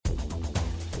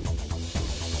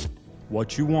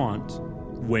what you want,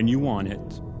 when you want it,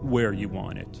 where you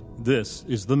want it. This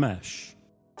is The Mesh.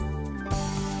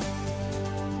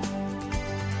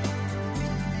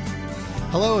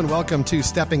 Hello and welcome to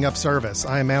Stepping Up Service.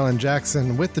 I am Alan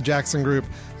Jackson with the Jackson Group,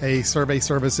 a survey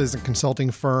services and consulting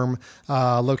firm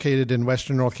located in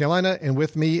Western North Carolina. And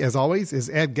with me, as always, is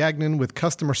Ed Gagnon with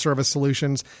Customer Service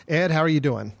Solutions. Ed, how are you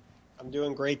doing? I'm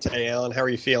doing great today, Alan. How are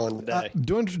you feeling today?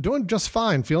 Doing just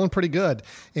fine. Feeling pretty good.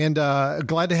 And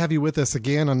glad to have you with us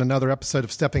again on another episode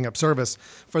of Stepping Up Service.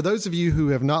 For those of you who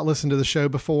have not listened to the show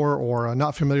before or are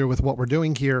not familiar with what we're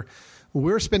doing here,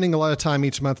 we're spending a lot of time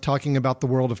each month talking about the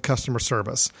world of customer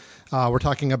service. We're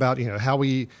talking about how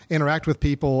we interact with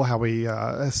people, how we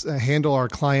handle our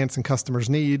clients' and customers'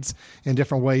 needs, and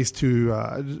different ways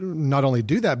to not only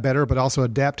do that better, but also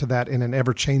adapt to that in an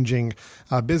ever-changing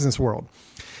business world.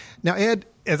 Now, Ed,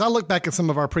 as I look back at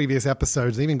some of our previous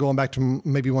episodes, even going back to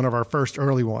maybe one of our first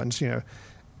early ones, the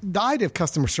idea of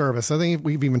customer service, I think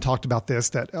we've even talked about this,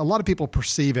 that a lot of people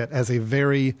perceive it as a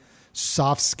very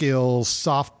soft skills,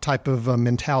 soft type of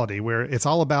mentality where it's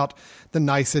all about the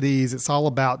niceties. It's all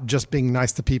about just being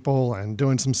nice to people and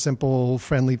doing some simple,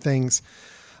 friendly things.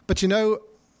 But,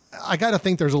 I got to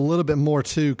think there's a little bit more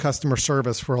to customer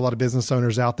service for a lot of business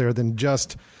owners out there than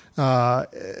just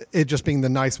it just being the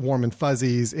nice, warm and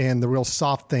fuzzies and the real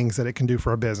soft things that it can do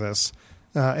for a business.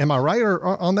 Am I right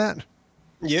on that?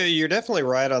 Yeah, you're definitely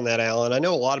right on that, Alan. I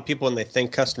know a lot of people, when they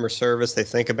think customer service, they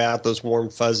think about those warm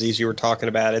fuzzies you were talking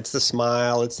about. It's the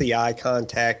smile, it's the eye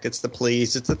contact, it's the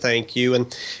please, it's the thank you.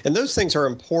 And those things are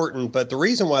important, but the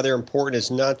reason why they're important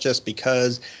is not just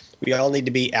because we all need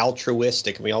to be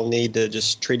altruistic. We all need to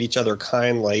just treat each other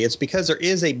kindly. It's because there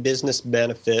is a business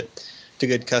benefit to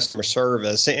good customer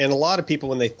service. And a lot of people,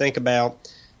 when they think about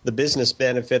the business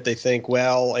benefit, they think,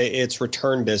 well, it's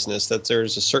return business, that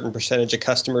there's a certain percentage of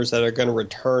customers that are going to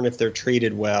return if they're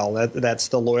treated well. That's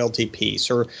the loyalty piece.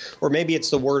 Or maybe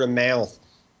it's the word of mouth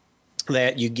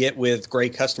that you get with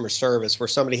great customer service, where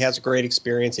somebody has a great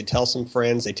experience, they tell some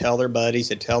friends, they tell their buddies,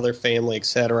 they tell their family,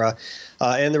 etc.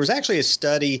 And there was actually a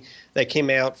study that came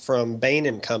out from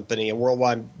Bain & Company, a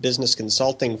worldwide business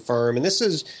consulting firm, and this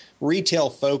is retail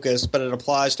focused, but it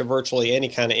applies to virtually any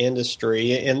kind of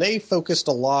industry. And they focused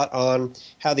a lot on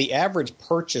how the average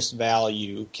purchase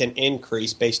value can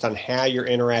increase based on how you're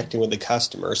interacting with the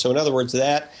customer. So in other words,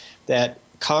 that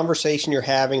conversation you're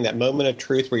having, that moment of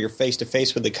truth where you're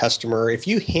face-to-face with the customer, if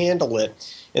you handle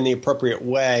it in the appropriate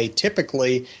way,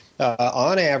 typically,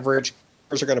 on average,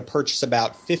 customers are going to purchase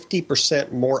about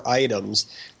 50% more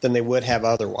items than they would have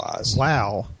otherwise.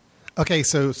 Wow. Okay,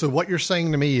 so what you're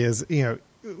saying to me is,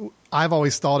 I've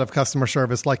always thought of customer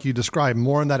service like you described,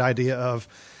 more in that idea of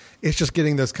it's just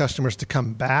getting those customers to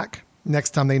come back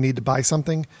next time they need to buy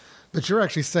something. But you're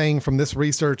actually saying from this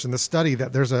research and the study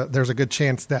that there's a good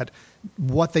chance that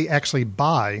what they actually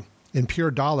buy in pure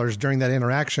dollars during that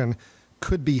interaction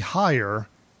could be higher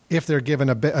if they're given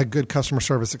a good customer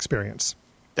service experience.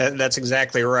 That's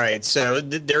exactly right. So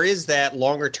there is that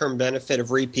longer-term benefit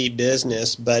of repeat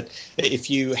business, but if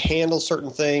you handle certain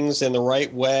things in the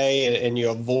right way and you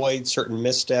avoid certain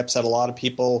missteps that a lot of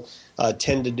people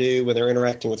tend to do when they're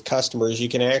interacting with customers, you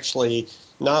can actually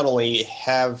not only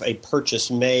have a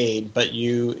purchase made, but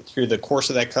you, through the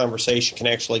course of that conversation, can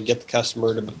actually get the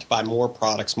customer to buy more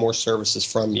products, more services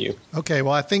from you. Okay,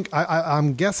 well, I think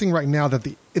I'm guessing right now that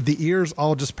the ears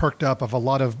all just perked up of a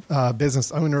lot of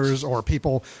business owners or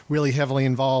people really heavily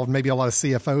involved, maybe a lot of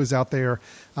CFOs out there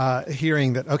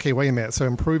hearing that, okay, wait a minute, so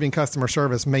improving customer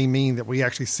service may mean that we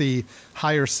actually see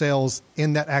higher sales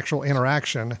in that actual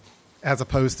interaction as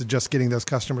opposed to just getting those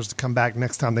customers to come back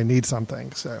next time they need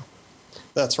something. So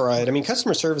that's right. I mean,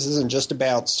 customer service isn't just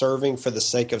about serving for the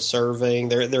sake of serving.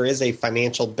 There is a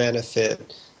financial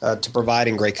benefit to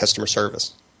providing great customer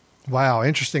service. Wow,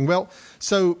 interesting. Well,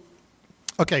 so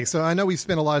I know we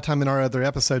spent a lot of time in our other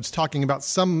episodes talking about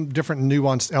some different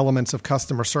nuanced elements of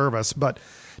customer service, but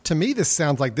to me, this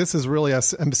sounds like this is really a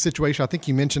situation. I think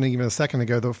you mentioned even a second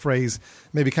ago the phrase,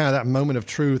 maybe kind of that moment of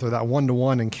truth or that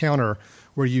one-to-one encounter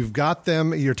where you've got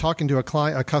them, you're talking to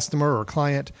a customer or a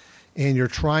client, and you're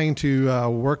trying to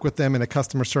work with them in a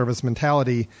customer service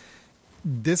mentality.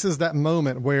 This is that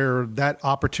moment where that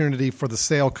opportunity for the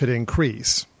sale could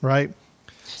increase, right?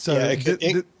 So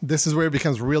this is where it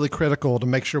becomes really critical to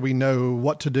make sure we know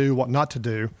what to do, what not to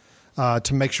do,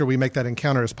 to make sure we make that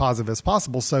encounter as positive as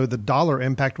possible so the dollar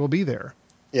impact will be there.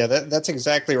 Yeah, that's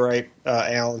exactly right,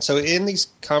 Alan. So in these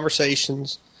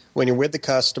conversations, when you're with the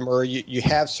customer, you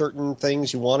have certain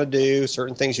things you want to do,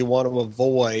 certain things you want to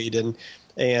avoid. And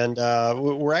And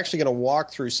we're actually going to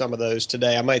walk through some of those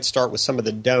today. I might start with some of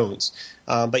the don'ts.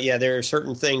 But yeah, there are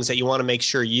certain things that you want to make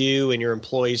sure you and your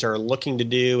employees are looking to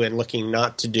do and looking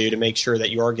not to do to make sure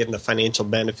that you are getting the financial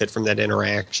benefit from that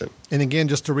interaction. And again,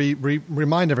 just to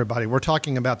remind everybody, we're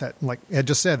talking about that, like Ed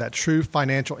just said, that true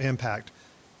financial impact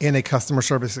in a customer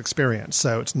service experience.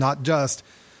 So it's not just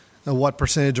what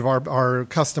percentage of our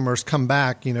customers come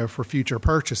back, for future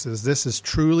purchases. This is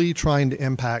truly trying to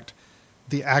impact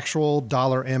the actual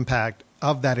dollar impact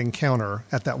of that encounter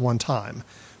at that one time,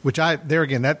 which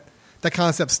that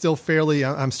concept's still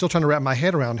I'm still trying to wrap my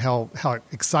head around how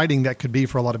exciting that could be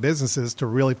for a lot of businesses to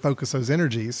really focus those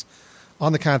energies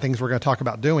on the kind of things we're going to talk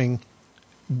about doing,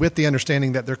 with the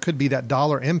understanding that there could be that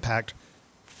dollar impact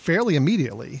fairly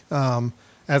immediately,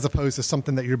 as opposed to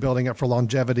something that you're building up for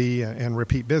longevity and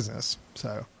repeat business.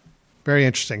 So very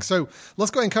interesting. So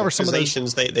let's go ahead and cover some of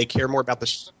those. They care more about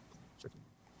the...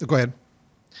 Go ahead.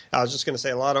 I was just going to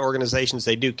say, a lot of organizations,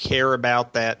 they do care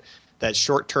about that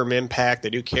short-term impact. They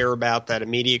do care about that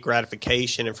immediate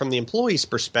gratification. And from the employee's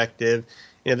perspective,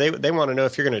 they want to know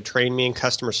if you're going to train me in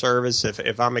customer service,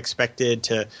 if I'm expected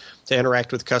to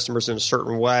interact with customers in a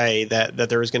certain way, that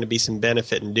there is going to be some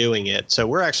benefit in doing it. So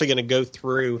we're actually going to go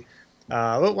through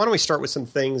why don't we start with some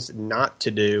things not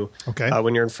to do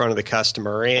when you're in front of the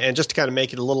customer? And just to kind of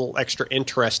make it a little extra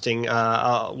interesting,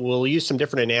 we'll use some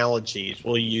different analogies.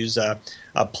 We'll use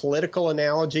political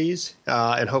analogies,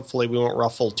 and hopefully we won't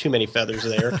ruffle too many feathers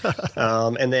there.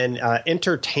 And then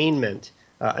entertainment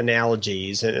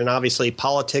analogies. And obviously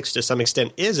politics to some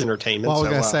extent is entertainment. Well,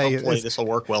 hopefully this will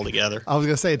work well together. I was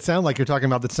going to say, it sounds like you're talking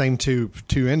about the same two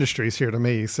industries here to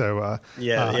me. So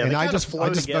and I just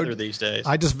voted these days.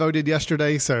 I just voted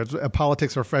yesterday, so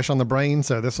politics are fresh on the brain.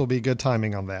 So this will be good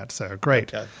timing on that. So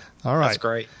great. Okay. All right. That's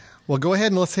great. Well, go ahead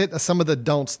and let's hit some of the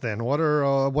don'ts then. What do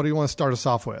you want to start us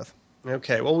off with?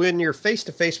 Okay. Well, when you're face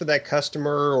to face with that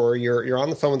customer, or you're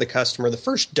on the phone with the customer, the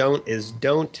first don't is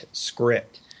don't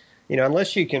script.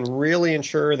 Unless you can really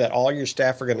ensure that all your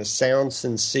staff are going to sound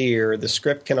sincere, the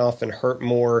script can often hurt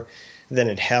more than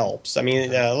it helps. I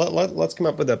mean, let's come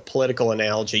up with a political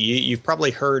analogy. You've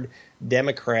probably heard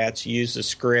Democrats use the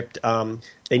script.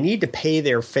 They need to pay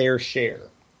their fair share.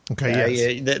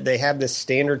 Okay. Yes. They have this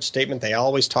standard statement they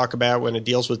always talk about when it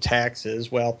deals with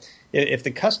taxes. Well, if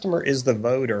the customer is the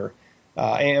voter,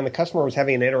 and the customer was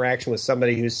having an interaction with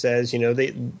somebody who says,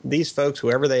 these folks,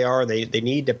 whoever they are, they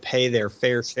need to pay their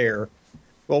fair share.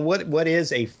 Well, what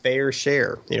is a fair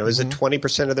share? Is it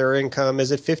 20% of their income?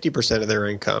 Is it 50% of their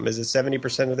income? Is it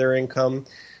 70% of their income?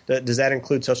 Does that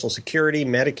include Social Security,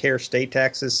 Medicare, state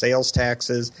taxes, sales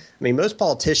taxes? I mean, most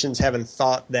politicians haven't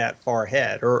thought that far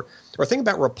ahead. Or think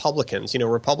about Republicans.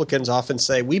 Republicans often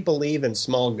say, we believe in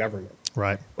small government.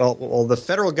 Right. Well, the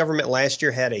federal government last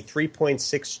year had a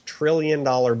 $3.6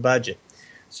 trillion budget.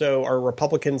 So are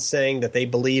Republicans saying that they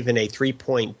believe in a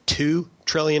 $3.2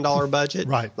 trillion budget?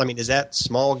 Right. I mean, is that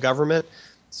small government?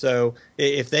 So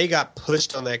if they got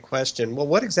pushed on that question, well,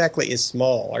 what exactly is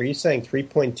small? Are you saying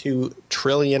 $3.2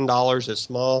 trillion is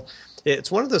small? It's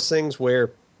one of those things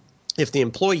where if the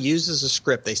employee uses a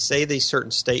script, they say these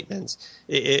certain statements.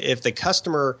 If the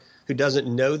customer who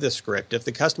doesn't know the script, if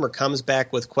the customer comes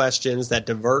back with questions that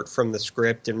divert from the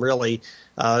script and really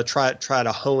try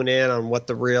to hone in on what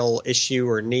the real issue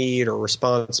or need or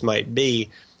response might be,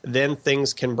 then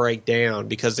things can break down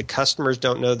because the customers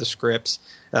don't know the scripts,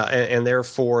 and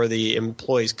therefore the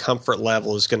employee's comfort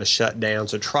level is going to shut down.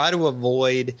 So try to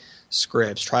avoid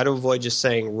scripts. Try to avoid just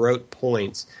saying rote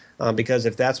points, because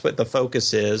if that's what the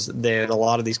focus is, then a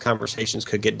lot of these conversations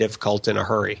could get difficult in a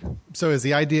hurry. So is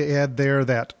the idea, Ed, there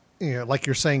that, like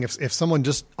you're saying, if someone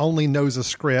just only knows a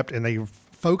script and they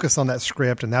focus on that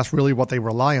script and that's really what they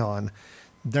rely on,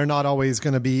 they're not always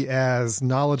going to be as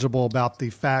knowledgeable about the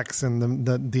facts and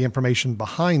the information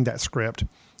behind that script.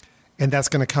 And that's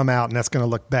going to come out and that's going to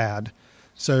look bad.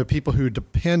 So people who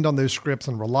depend on those scripts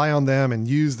and rely on them and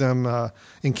use them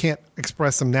and can't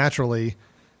express them naturally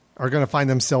are going to find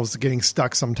themselves getting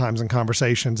stuck sometimes in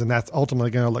conversations. And that's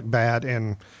ultimately going to look bad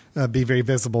and be very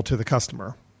visible to the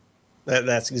customer.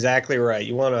 That's exactly right.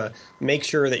 You want to make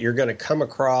sure that you're going to come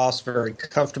across very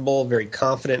comfortable, very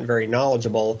confident, very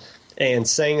knowledgeable. And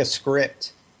saying a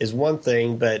script is one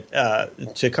thing, but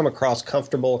to come across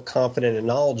comfortable, confident, and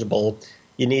knowledgeable,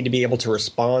 you need to be able to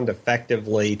respond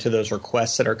effectively to those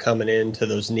requests that are coming in, to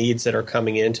those needs that are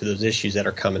coming in, to those issues that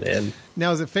are coming in.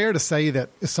 Now, is it fair to say that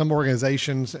some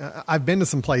organizations, I've been to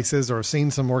some places or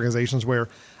seen some organizations where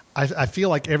I feel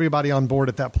like everybody on board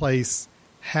at that place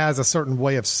has a certain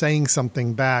way of saying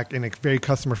something back in a very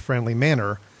customer-friendly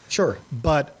manner. Sure.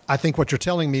 But I think what you're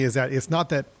telling me is that it's not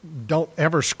that don't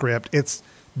ever script. It's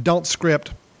don't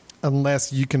script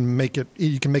unless you can make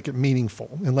it meaningful,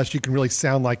 unless you can really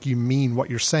sound like you mean what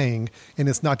you're saying, and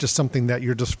it's not just something that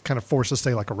you're just kind of forced to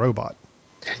say like a robot.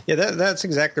 Yeah, that's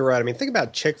exactly right. I mean, think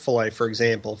about Chick-fil-A, for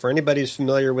example. For anybody who's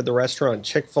familiar with the restaurant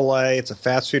Chick-fil-A, it's a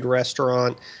fast food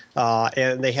restaurant,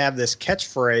 and they have this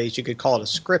catchphrase, you could call it a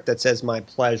script, that says, "My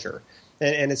pleasure."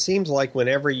 And it seems like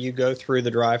whenever you go through the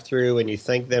drive-thru and you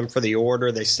thank them for the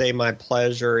order, they say, "My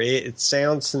pleasure." It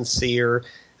sounds sincere.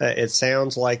 It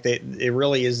sounds like it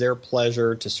really is their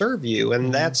pleasure to serve you,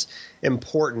 and that's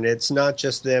important. It's not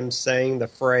just them saying the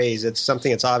phrase. It's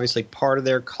something that's obviously part of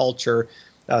their culture,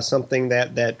 something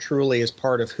that truly is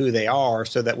part of who they are,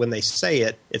 so that when they say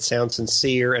it, it sounds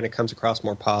sincere and it comes across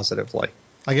more positively.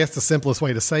 I guess the simplest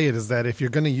way to say it is that if you're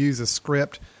going to use a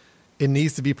script, it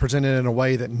needs to be presented in a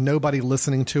way that nobody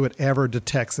listening to it ever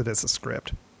detects it as a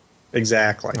script.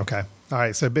 Exactly. Okay. All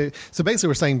right. So basically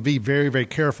we're saying be very, very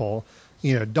careful.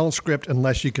 Don't script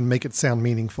unless you can make it sound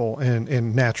meaningful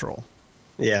and natural.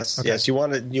 Yes. Okay. Yes. You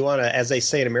want to, as they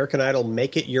say in American Idol,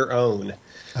 make it your own.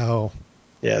 Oh.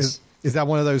 Yes. Is that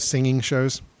one of those singing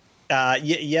shows?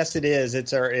 Yes, it is.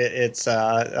 It's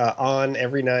on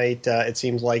every night. It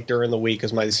seems like during the week,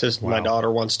 because my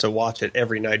daughter wants to watch it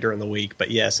every night during the week.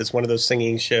 But yes, it's one of those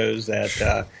singing shows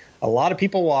that a lot of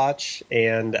people watch,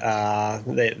 and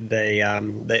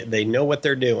they know what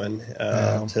they're doing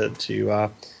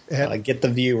to get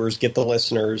the viewers, get the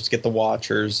listeners, get the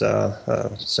watchers.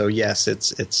 So yes,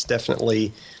 it's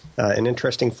definitely an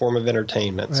interesting form of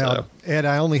entertainment. Well, Ed,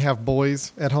 I only have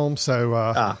boys at home,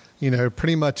 so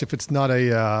pretty much if it's not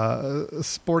a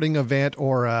sporting event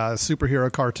or a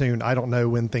superhero cartoon, I don't know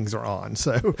when things are on.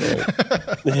 So,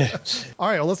 Yeah. All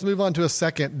right, well, let's move on to a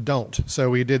second don't. So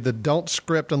we did the don't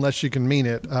script unless you can mean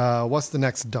it. What's the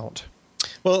next don't?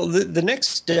 Well, the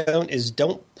next don't is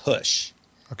don't push.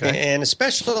 Okay. And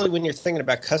especially when you're thinking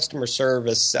about customer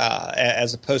service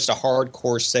as opposed to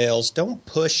hardcore sales, don't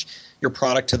push your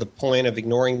product to the point of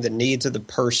ignoring the needs of the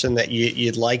person that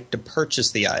you'd like to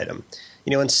purchase the item.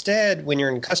 Instead, when you're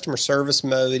in customer service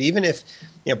mode, even if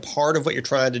part of what you're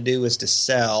trying to do is to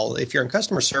sell, if you're in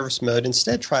customer service mode,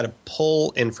 instead try to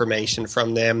pull information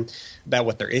from them about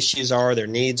what their issues are, their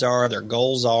needs are, their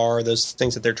goals are, those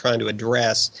things that they're trying to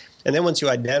address. And then once you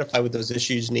identify what those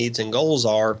issues, needs, and goals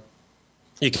are,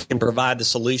 you can provide the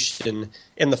solution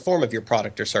in the form of your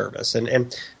product or service.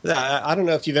 And I don't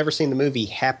know if you've ever seen the movie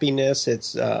Happiness. It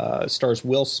stars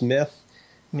Will Smith.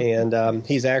 And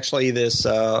he's actually this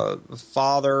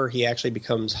father. He actually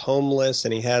becomes homeless,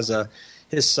 and he has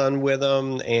his son with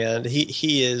him. And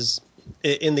he is,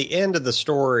 in the end of the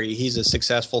story, he's a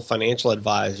successful financial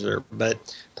advisor. But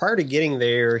prior to getting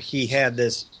there, he had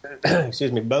this,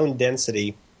 bone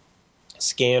density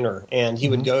scanner, and he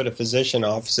would go to physician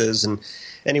offices and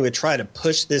he would try to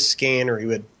push this scanner. He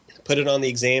would put it on the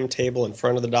exam table in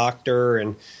front of the doctor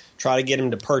and try to get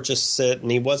him to purchase it, and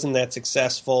he wasn't that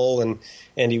successful,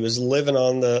 and he was living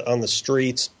on the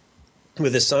streets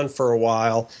with his son for a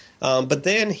while. But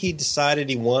then he decided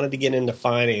he wanted to get into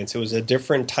finance. It was a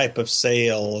different type of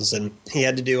sales, and he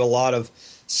had to do a lot of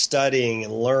studying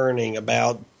and learning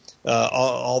about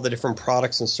all the different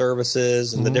products and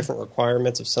services and the different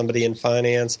requirements of somebody in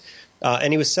finance.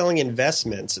 And he was selling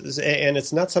investments, and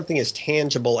it's not something as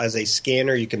tangible as a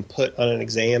scanner you can put on an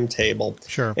exam table.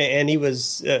 Sure. And he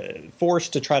was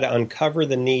forced to try to uncover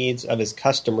the needs of his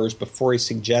customers before he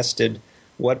suggested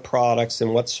what products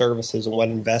and what services and what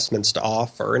investments to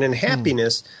offer. And in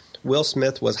Happiness, Will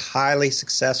Smith was highly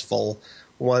successful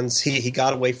once he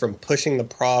got away from pushing the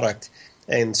product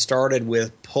and started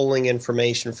with pulling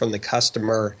information from the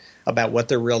customer about what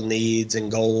their real needs and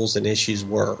goals and issues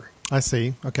were. I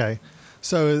see. Okay.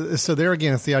 So there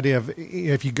again, it's the idea of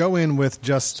if you go in with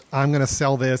just, I'm going to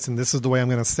sell this and this is the way I'm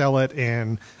going to sell it,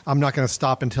 and I'm not going to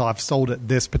stop until I've sold it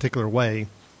this particular way,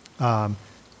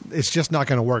 it's just not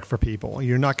going to work for people.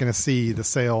 You're not going to see the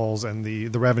sales and the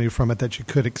revenue from it that you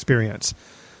could experience.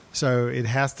 So it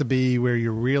has to be where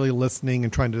you're really listening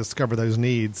and trying to discover those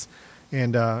needs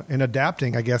and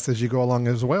adapting, I guess, as you go along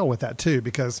as well with that too,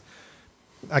 because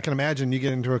I can imagine you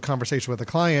get into a conversation with a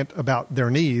client about their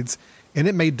needs, and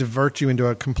it may divert you into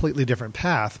a completely different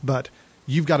path, but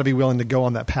you've got to be willing to go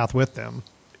on that path with them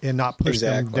and not push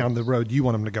them down the road you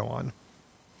want them to go on.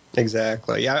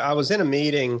 Exactly. I was in a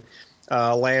meeting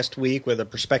last week with a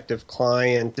prospective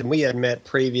client, and we had met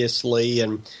previously,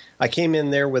 and I came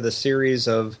in there with a series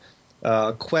of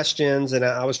questions, and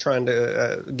I was trying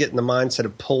to get in the mindset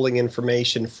of pulling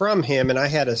information from him, and I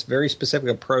had a very specific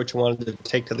approach I wanted to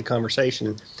take to the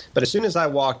conversation. But as soon as I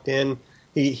walked in,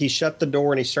 he shut the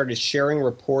door and he started sharing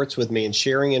reports with me and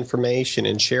sharing information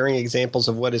and sharing examples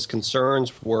of what his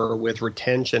concerns were with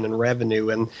retention and revenue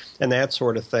and that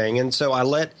sort of thing. And so I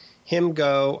let him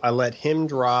go, I let him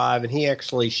drive, and he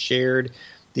actually shared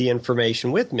the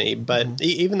information with me. But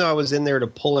even though I was in there to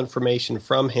pull information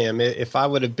from him, if I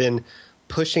would have been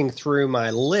pushing through my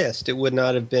list, it would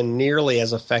not have been nearly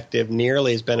as effective,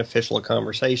 nearly as beneficial a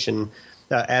conversation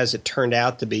as it turned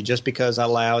out to be, just because I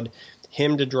allowed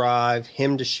him to drive,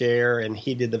 him to share, and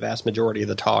he did the vast majority of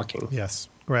the talking. Yes,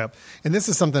 great. And this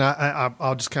is something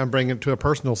I'll just kind of bring it to a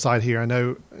personal side here. I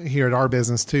know here at our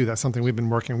business too, that's something we've been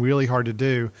working really hard to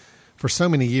do for so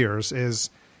many years. Is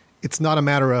it's not a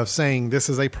matter of saying this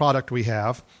is a product we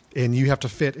have and you have to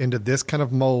fit into this kind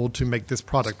of mold to make this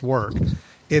product work.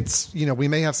 It's, we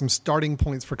may have some starting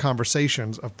points for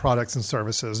conversations of products and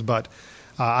services, but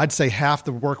I'd say half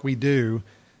the work we do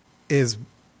is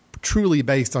truly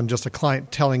based on just a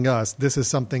client telling us this is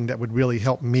something that would really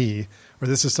help me, or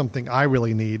this is something I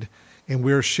really need, and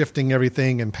we're shifting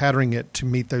everything and patterning it to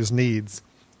meet those needs.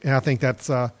 And I think that's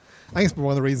I think it's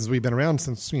one of the reasons we've been around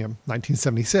since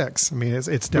 1976. I mean,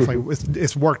 it's definitely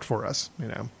it's worked for us.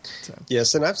 So.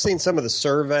 Yes, and I've seen some of the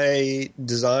survey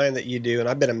design that you do, and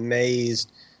I've been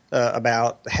amazed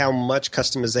about how much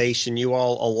customization you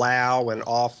all allow and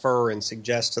offer and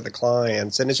suggest to the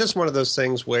clients. And it's just one of those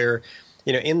things where,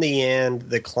 in the end,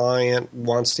 the client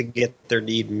wants to get their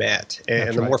need met.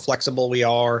 And the more flexible we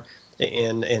are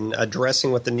in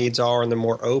addressing what the needs are, and the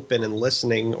more open and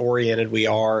listening oriented we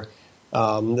are,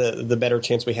 the better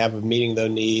chance we have of meeting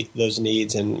those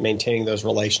needs and maintaining those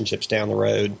relationships down the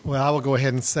road. Well, I will go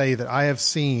ahead and say that I have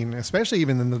seen, especially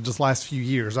even in the just last few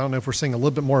years, I don't know if we're seeing a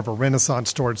little bit more of a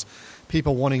renaissance towards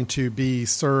people wanting to be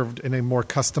served in a more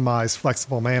customized,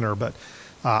 flexible manner, but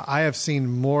I have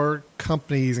seen more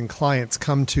companies and clients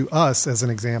come to us, as an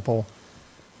example,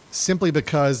 simply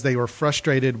because they were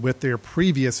frustrated with their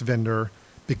previous vendor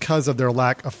because of their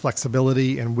lack of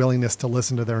flexibility and willingness to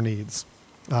listen to their needs.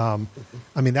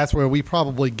 That's where we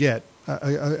probably get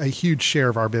a huge share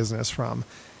of our business from,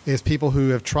 is people who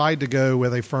have tried to go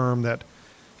with a firm that,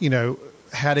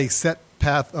 had a set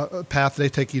path they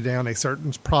take you down, a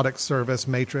certain product service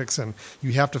matrix, and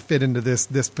you have to fit into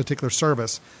this particular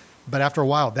service. But after a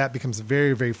while, that becomes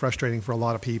very, very frustrating for a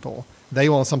lot of people. They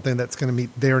want something that's going to meet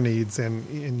their needs,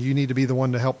 and you need to be the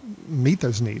one to help meet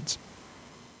those needs.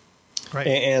 Right.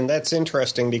 And that's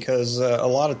interesting because a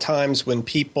lot of times when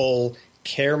people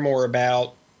care more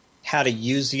about how to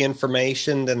use the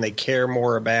information than they care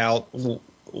more about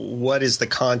what is the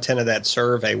content of that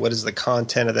survey, what is the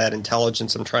content of that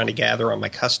intelligence I'm trying to gather on my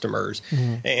customers.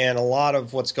 Mm-hmm. And a lot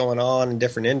of what's going on in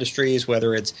different industries,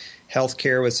 whether it's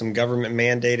healthcare with some government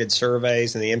mandated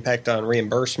surveys and the impact on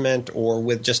reimbursement, or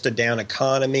with just a down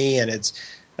economy and it's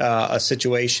a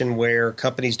situation where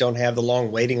companies don't have the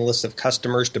long waiting list of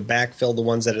customers to backfill the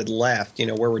ones that had left,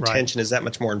 where retention is that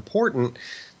much more important.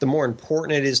 The more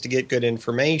important it is to get good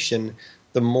information,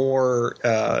 the more,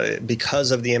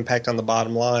 because of the impact on the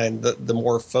bottom line, the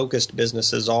more focused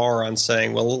businesses are on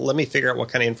saying, well, let me figure out what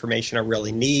kind of information I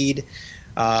really need.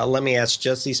 Let me ask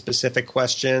just these specific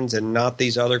questions and not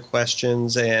these other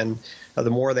questions. And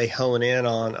the more they hone in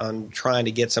on trying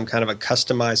to get some kind of a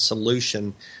customized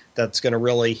solution that's going to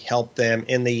really help them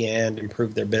in the end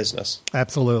improve their business.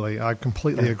 Absolutely. I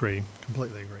completely agree.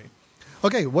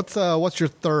 Okay, what's your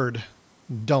third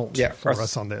don't for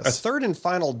us on this? A third and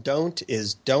final don't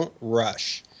is don't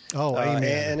rush. Oh,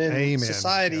 amen. And in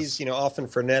society's, often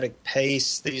frenetic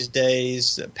pace these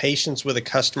days, patience with a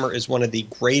customer is one of the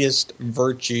greatest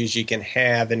virtues you can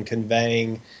have in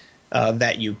conveying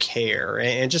that you care.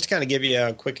 And just to kind of give you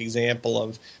a quick example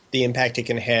of the impact it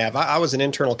can have, I was an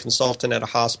internal consultant at a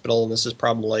hospital, and this is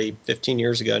probably 15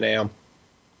 years ago now.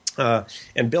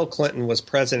 And Bill Clinton was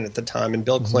president at the time, and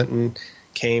Bill Clinton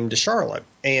came to Charlotte.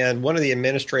 And one of the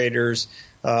administrators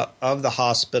of the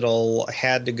hospital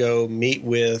had to go meet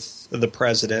with the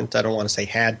president. I don't want to say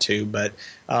had to, but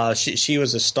she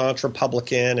was a staunch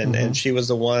Republican, and she was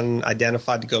the one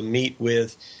identified to go meet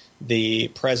with the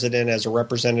president as a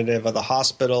representative of the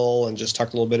hospital and just talk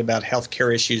a little bit about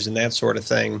healthcare issues and that sort of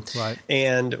thing. Right.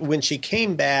 And when she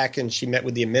came back and she met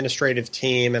with the administrative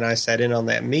team, and I sat in on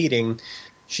that meeting,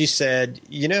 she said,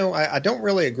 I don't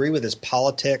really agree with his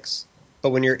politics,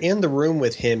 but when you're in the room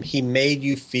with him, he made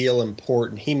you feel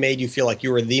important. He made you feel like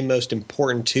you were the most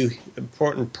important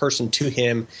person to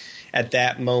him at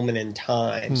that moment in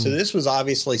time. So this was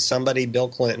obviously somebody, Bill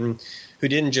Clinton, who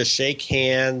didn't just shake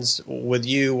hands with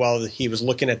you while he was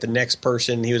looking at the next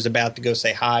person he was about to go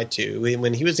say hi to.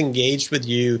 When he was engaged with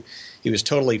you, he was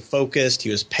totally focused, he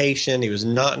was patient, he was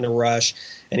not in a rush,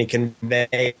 and he conveyed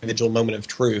an individual moment of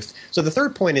truth. So the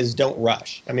third point is don't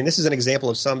rush. I mean, this is an example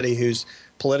of somebody whose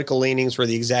political leanings were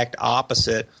the exact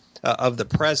opposite of the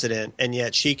president, and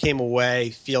yet she came away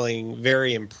feeling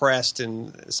very impressed,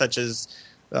 and such as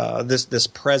this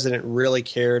president really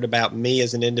cared about me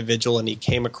as an individual, and he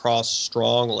came across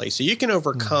strongly. So you can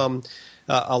overcome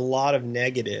a lot of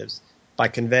negatives by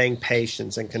conveying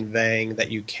patience and conveying that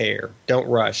you care. Don't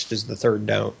rush is the third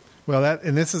don't. Well,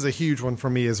 and this is a huge one for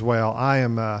me as well.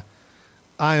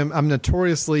 I'm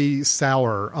notoriously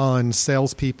sour on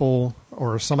salespeople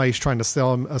or somebody who's trying to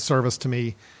sell a service to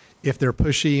me if they're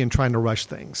pushy and trying to rush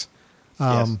things.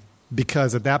 Yes.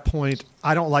 Because at that point,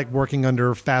 I don't like working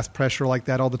under fast pressure like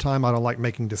that all the time. I don't like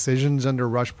making decisions under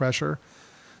rush pressure.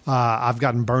 I've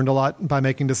gotten burned a lot by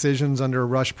making decisions under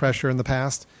rush pressure in the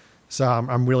past. So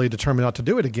I'm really determined not to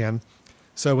do it again.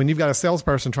 So when you've got a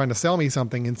salesperson trying to sell me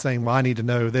something and saying, well, I need to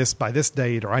know this by this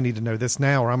date, or I need to know this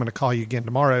now, or I'm going to call you again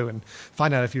tomorrow and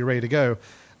find out if you're ready to go,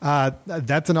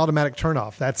 that's an automatic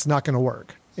turnoff. That's not going to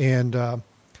work. And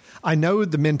I know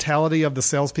the mentality of the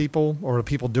salespeople or the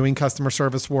people doing customer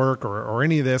service work or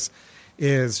any of this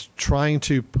is trying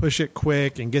to push it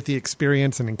quick and get the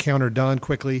experience and encounter done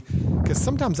quickly. Because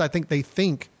sometimes I think they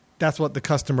think that's what the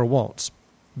customer wants.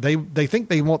 They think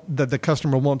they want that the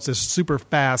customer wants this super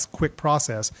fast, quick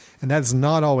process, and that's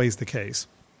not always the case.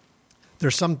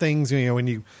 There's some things, when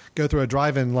you go through a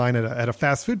drive-in line at a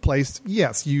fast food place,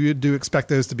 yes, you do expect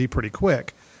those to be pretty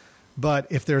quick. But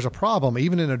if there's a problem,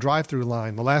 even in a drive-through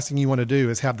line, the last thing you want to do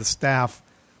is have the staff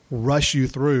rush you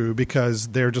through because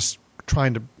they're just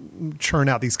trying to churn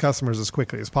out these customers as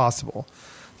quickly as possible.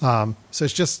 So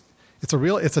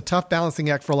it's a tough balancing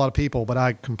act for a lot of people, but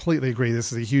I completely agree.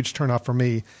 This is a huge turnoff for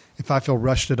me if I feel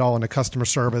rushed at all in a customer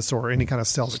service or any kind of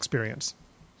sales experience.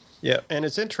 Yeah, and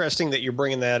it's interesting that you're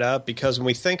bringing that up because when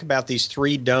we think about these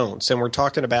three don'ts and we're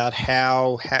talking about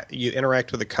how you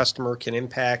interact with a customer can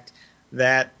impact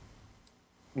that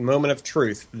moment of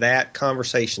truth, that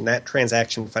conversation, that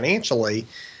transaction financially,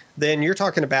 then you're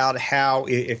talking about how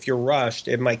if you're rushed,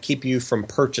 it might keep you from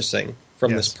purchasing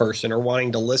from this person or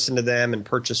wanting to listen to them and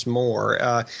purchase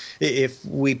more. If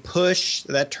we push,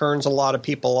 that turns a lot of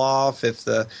people off. If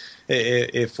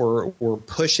we're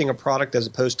pushing a product as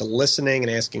opposed to listening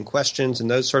and asking questions and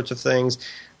those sorts of things,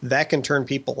 that can turn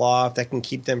people off. That can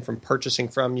keep them from purchasing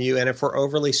from you. And if we're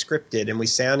overly scripted and we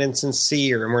sound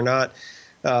insincere and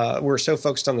we're so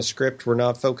focused on the script, we're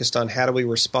not focused on how do we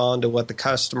respond to what the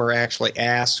customer actually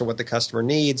asks or what the customer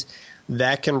needs,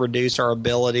 that can reduce our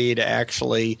ability to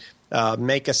actually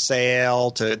make a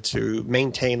sale, to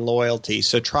maintain loyalty.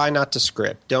 So try not to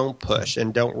script, don't push,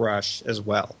 and don't rush as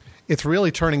well. It's really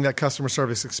turning that customer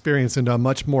service experience into a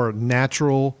much more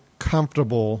natural,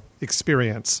 comfortable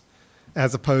experience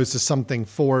as opposed to something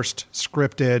forced,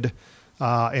 scripted,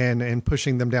 and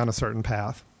pushing them down a certain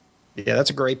path. Yeah, that's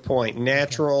a great point.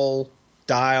 Natural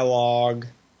dialogue,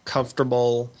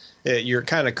 comfortable. You're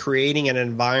kind of creating an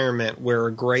environment where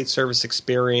a great service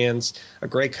experience, a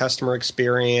great customer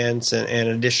experience, and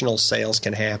additional sales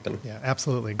can happen. Yeah,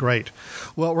 absolutely. Great.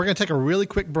 Well, we're going to take a really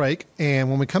quick break, and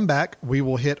when we come back, we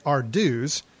will hit our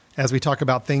do's as we talk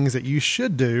about things that you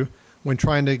should do when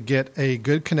trying to get a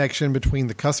good connection between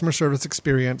the customer service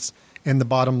experience and the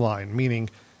bottom line, meaning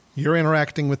you're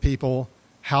interacting with people,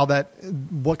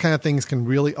 what kind of things can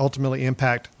really ultimately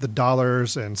impact the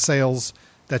dollars and sales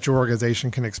that your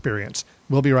organization can experience.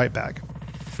 We'll be right back.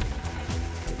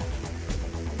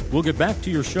 We'll get back to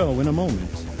your show in a moment.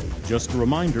 Just a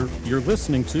reminder, you're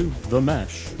listening to The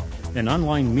Mesh, an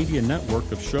online media network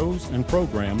of shows and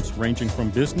programs ranging from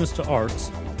business to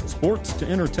arts, sports to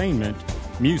entertainment,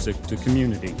 music to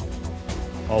community.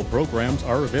 All programs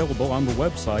are available on the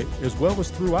website as well as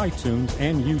through iTunes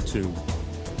and YouTube.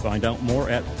 Find out more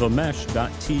at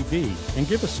themesh.tv and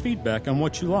give us feedback on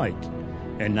what you like.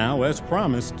 And now, as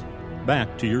promised,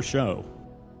 back to your show.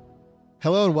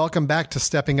 Hello and welcome back to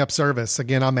Stepping Up Service.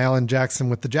 Again, I'm Alan Jackson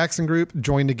with the Jackson Group,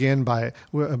 joined again by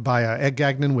Ed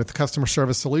Gagnon with Customer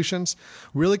Service Solutions.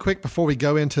 Really quick before we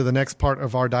go into the next part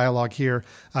of our dialogue here,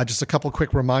 just a couple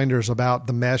quick reminders about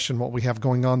the Mesh and what we have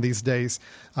going on these days.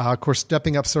 Of course,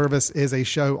 Stepping Up Service is a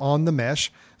show on the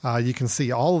Mesh. You can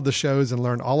see all of the shows and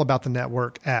learn all about the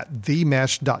network at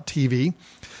themesh.tv.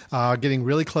 Getting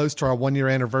really close to our 1-year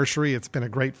anniversary. It's been a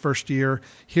great first year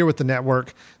here with the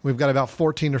network. We've got about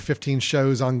 14 or 15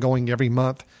 shows ongoing every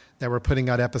month that we're putting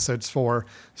out episodes for.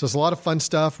 So it's a lot of fun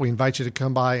stuff. We invite you to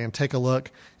come by and take a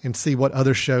look and see what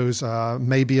other shows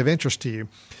may be of interest to you.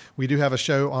 We do have a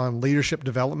show on leadership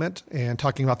development and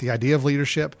talking about the idea of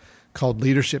leadership called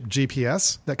Leadership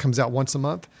GPS that comes out once a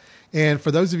month. And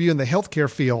for those of you in the healthcare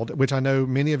field, which I know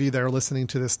many of you that are listening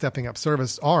to this Stepping Up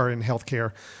service are in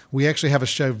healthcare, we actually have a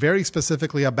show very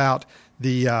specifically about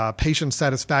the patient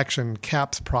satisfaction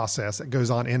CAPS process that goes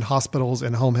on in hospitals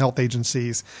and home health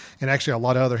agencies, and actually a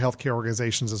lot of other healthcare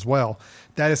organizations as well.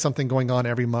 That is something going on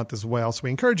every month as well. So we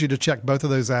encourage you to check both of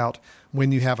those out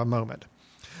when you have a moment.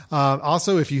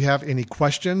 Also, if you have any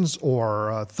questions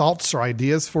or thoughts or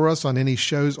ideas for us on any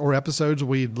shows or episodes,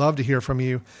 we'd love to hear from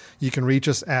you. You can reach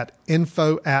us at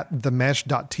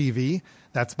info@themesh.tv.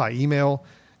 That's by email,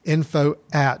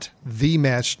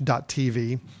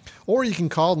 info@themesh.tv. Or you can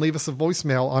call and leave us a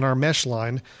voicemail on our Mesh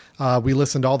line. We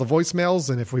listen to all the voicemails,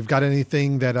 and if we've got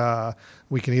anything that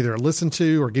we can either listen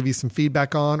to or give you some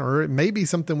feedback on, or it may be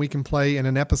something we can play in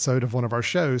an episode of one of our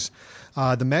shows,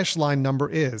 the Mesh line number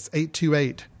is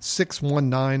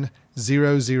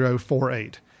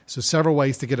 828-619-0048. So several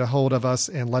ways to get a hold of us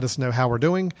and let us know how we're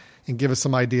doing and give us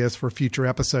some ideas for future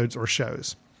episodes or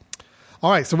shows.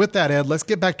 All right, so with that, Ed, let's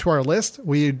get back to our list.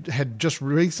 We had just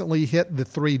recently hit the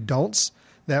 3 don'ts.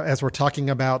 That, as we're talking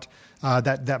about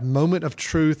that moment of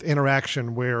truth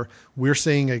interaction where we're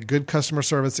seeing a good customer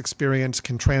service experience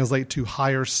can translate to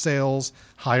higher sales,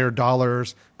 higher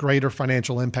dollars, greater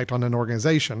financial impact on an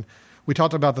organization. We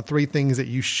talked about the 3 things that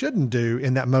you shouldn't do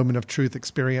in that moment of truth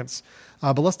experience.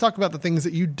 But let's talk about the things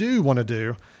that you do want to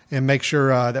do and make sure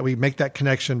that we make that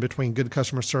connection between good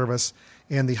customer service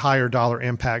and the higher dollar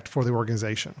impact for the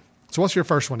organization. So what's your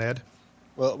first one, Ed?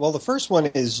 Well, the first one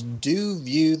is do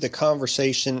view the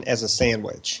conversation as a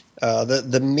sandwich.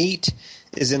 The meat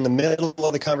is in the middle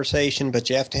of the conversation, but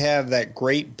you have to have that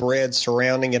great bread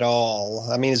surrounding it all.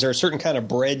 I mean, is there a certain kind of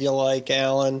bread you like,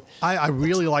 Alan? I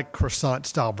really like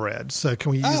croissant-style bread. So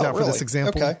can we use that for this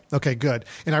example? Okay, good.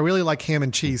 And I really like ham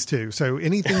and cheese, too. So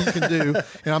anything you can do,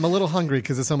 and I'm a little hungry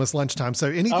because it's almost lunchtime, so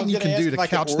anything you can do to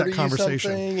couch that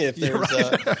conversation. If there's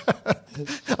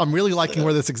I'm really liking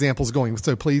where this example is going,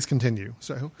 so please continue.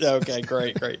 Okay,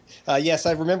 great. Yes,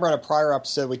 I remember on a prior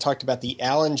episode we talked about the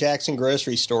Alan Jackson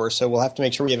grocery store, so we'll have to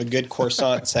make sure we have a good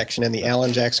croissant section in the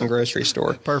Alan Jackson grocery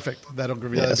store. Perfect. That'll be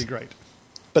great.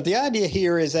 But the idea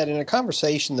here is that in a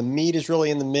conversation, the meat is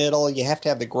really in the middle. You have to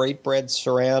have the great bread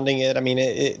surrounding it. I mean,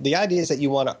 the idea is that you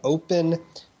want to open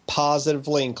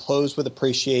positively and close with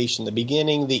appreciation. The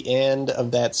beginning, the end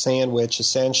of that sandwich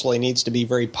essentially needs to be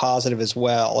very positive as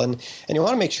well. And you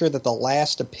want to make sure that the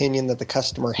last opinion that the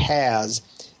customer has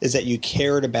is that you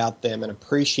cared about them and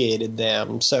appreciated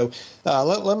them. So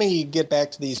let me get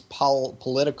back to these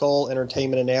political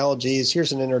entertainment analogies.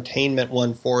 Here's an entertainment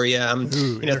one for you.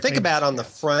 Think about on the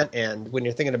front end when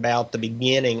you're thinking about the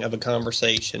beginning of a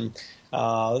conversation.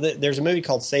 There's a movie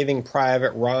called Saving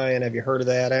Private Ryan. Have you heard of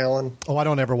that, Alan? Oh, I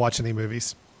don't ever watch any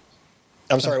movies.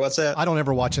 I'm sorry, what's that? I don't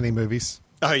ever watch any movies.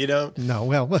 Oh, you don't? No,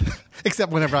 well,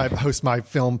 except whenever I host my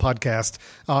film podcast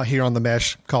here on the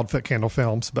Mesh called Foot Candle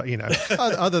Films. But,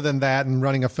 other than that and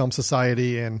running a film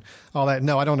society and all that,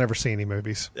 no, I don't ever see any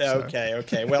movies.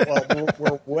 Okay. Well,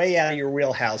 we're way out of your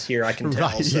wheelhouse here, I can tell.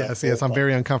 Right, so. Yes. I'm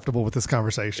very uncomfortable with this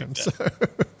conversation. So.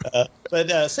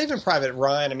 But Saving Private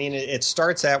Ryan, I mean, it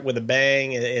starts out with a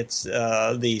bang. It's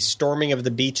the storming of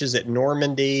the beaches at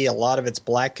Normandy. A lot of it's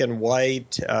black and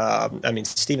white.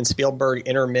 Steven Spielberg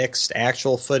intermixed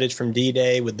actual footage from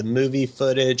D-Day with the movie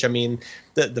footage. I mean,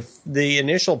 the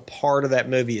initial part of that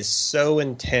movie is so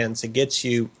intense. It gets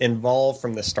you involved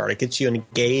from the start. It gets you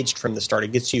engaged from the start.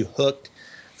 It gets you hooked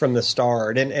from the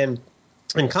start. And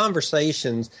in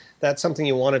conversations, that's something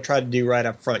you want to try to do right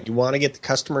up front. You want to get the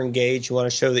customer engaged. You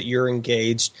want to show that you're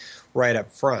engaged right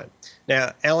up front.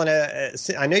 Now, Alan,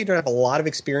 I know you don't have a lot of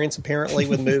experience apparently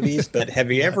with movies, but have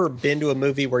you ever been to a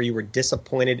movie where you were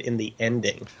disappointed in the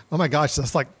ending? Oh my gosh,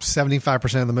 that's like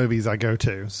 75% of the movies I go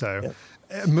to. So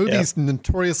movies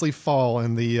notoriously fail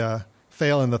in the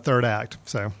third act.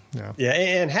 So yeah.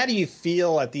 And how do you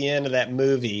feel at the end of that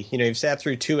movie? You've sat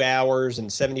through 2 hours and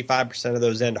 75% of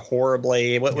those end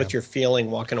horribly. What's your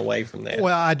feeling walking away from that?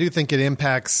 Well, I do think it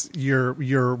impacts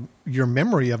your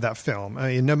memory of that film.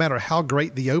 I mean, no matter how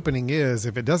great the opening is,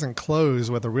 if it doesn't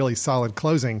close with a really solid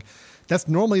closing, that's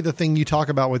normally the thing you talk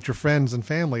about with your friends and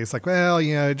family. It's like, well,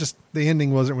 just the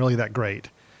ending wasn't really that great.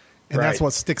 And that's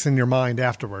what sticks in your mind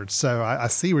afterwards. So I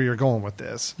see where you're going with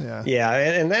this. Yeah. Yeah.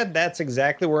 And that's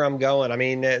exactly where I'm going. I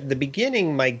mean, the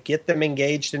beginning might get them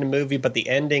engaged in a movie, but the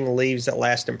ending leaves that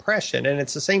last impression. And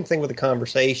it's the same thing with a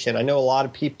conversation. I know a lot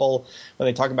of people, when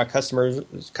they talk about customer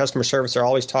service, they're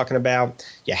always talking about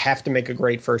you have to make a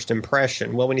great first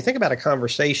impression. Well, when you think about a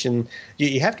conversation,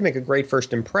 you have to make a great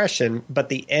first impression, but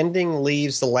the ending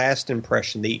leaves the last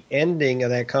impression. The ending of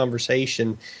that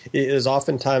conversation is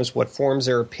oftentimes what forms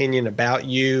their opinion about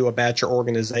you, about your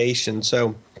organization.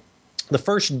 So the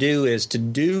first do is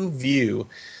to view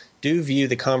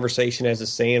the conversation as a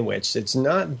sandwich. It's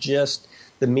not just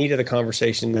the meat of the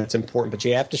conversation that's important, but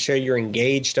you have to show you're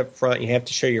engaged up front. You have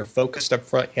to show you're focused up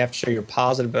front. You have to show you're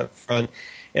positive up front.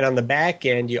 And on the back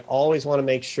end, you always want to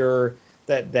make sure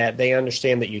that they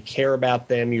understand that you care about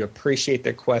them, you appreciate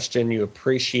their question, you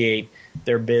appreciate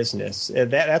their business.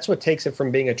 That's what takes it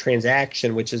from being a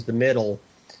transaction, which is the middle,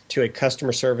 to a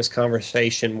customer service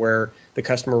conversation where the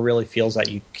customer really feels that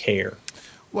you care.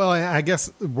 Well, I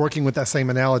guess working with that same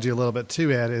analogy a little bit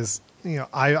too, Ed, is,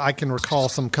 I can recall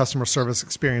some customer service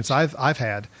experience I've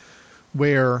had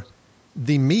where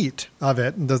the meat of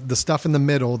it, the stuff in the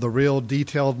middle, the real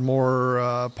detailed,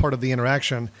 more part of the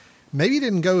interaction, maybe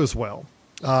didn't go as well.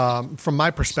 From my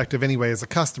perspective anyway, as a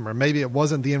customer, maybe it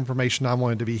wasn't the information I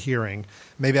wanted to be hearing.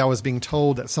 Maybe I was being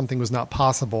told that something was not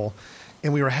possible,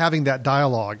 and we were having that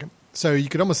dialogue. So you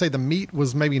could almost say the meat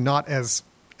was maybe not as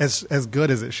good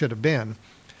as it should have been.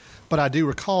 But I do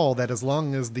recall that as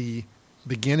long as the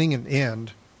beginning and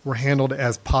end were handled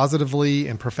as positively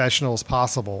and professional as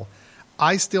possible,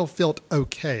 I still felt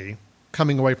okay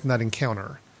coming away from that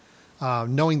encounter.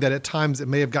 Knowing that at times it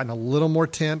may have gotten a little more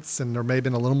tense and there may have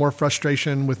been a little more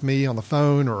frustration with me on the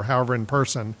phone or however in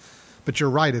person. But you're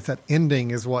right, it's that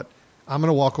ending is what I'm going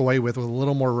to walk away with a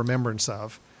little more remembrance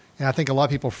of. And I think a lot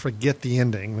of people forget the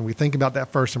ending. And we think about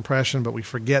that first impression, but we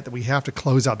forget that we have to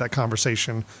close out that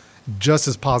conversation just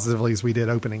as positively as we did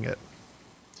opening it.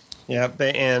 Yeah,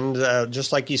 and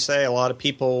just like you say, a lot of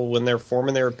people, when they're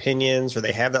forming their opinions or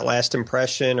they have that last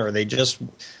impression or they just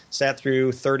sat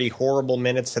through 30 horrible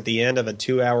minutes at the end of a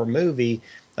 2-hour movie,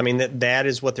 I mean, that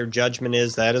is what their judgment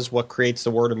is. That is what creates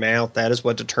the word of mouth. That is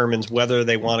what determines whether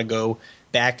they want to go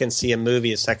back and see a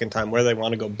movie a second time, whether they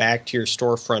want to go back to your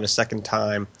storefront a second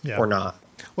time or not.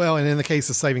 Well, and in the case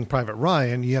of Saving Private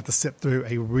Ryan, you have to sit through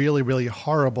a really, really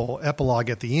horrible epilogue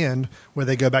at the end where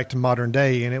they go back to modern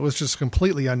day, and it was just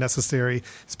completely unnecessary.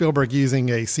 Spielberg using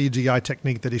a CGI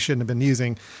technique that he shouldn't have been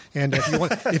using. And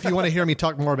if you want to hear me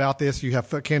talk more about this, you have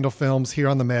Foot Candle Films here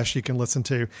on The Mesh you can listen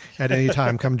to at any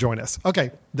time. Come join us.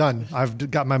 Okay, done.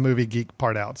 I've got my movie geek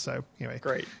part out. So anyway,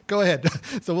 great. Go ahead.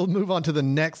 So we'll move on to the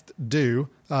next do.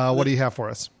 What do you have for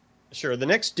us? Sure. The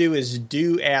next do is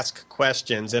do ask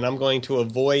questions, and I'm going to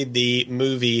avoid the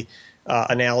movie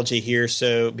analogy here,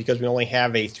 because we only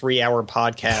have a 3-hour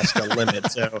podcast limit,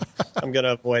 so I'm going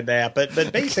to avoid that.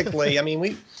 But basically, I mean,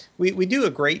 we do a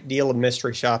great deal of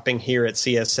mystery shopping here at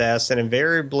CSS, and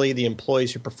invariably the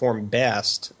employees who perform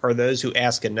best are those who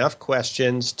ask enough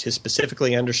questions to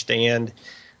specifically understand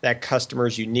that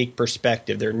customer's unique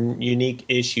perspective, their unique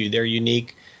issue, their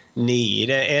unique need.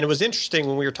 And it was interesting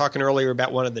when we were talking earlier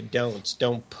about one of the don'ts,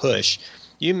 don't push.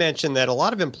 You mentioned that a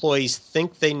lot of employees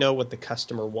think they know what the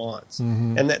customer wants.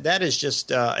 Mm-hmm. And that is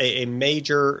just a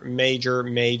major, major,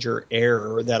 major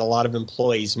error that a lot of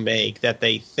employees make, that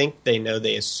they think they know,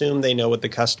 they assume they know what the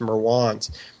customer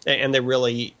wants, and they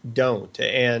really don't.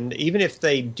 And even if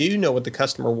they do know what the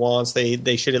customer wants,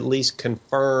 they should at least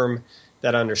confirm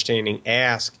that understanding.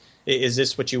 Ask, is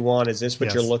this what you want? Is this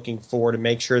what you're looking for, to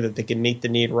make sure that they can meet the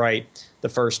need right the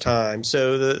first time?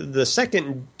 So the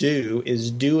second do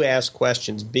is do ask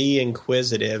questions. Be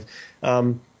inquisitive.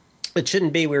 It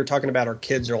shouldn't be, we were talking about our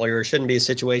kids earlier, it shouldn't be a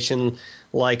situation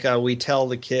like we tell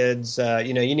the kids,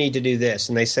 you need to do this.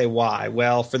 And they say, why?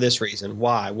 Well, for this reason.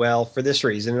 Why? Well, for this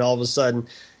reason. And all of a sudden,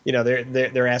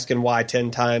 they're asking why 10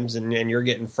 times and you're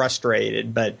getting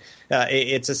frustrated. But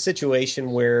it's a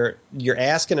situation where you're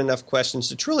asking enough questions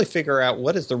to truly figure out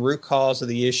what is the root cause of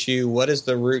the issue, what is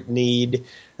the root need,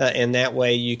 and that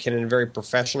way you can, in a very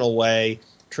professional way,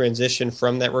 transition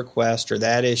from that request or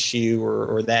that issue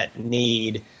or that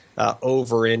need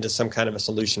over into some kind of a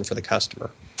solution for the customer.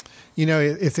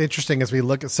 It's interesting as we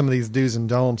look at some of these do's and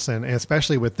don'ts, and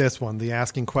especially with this one, the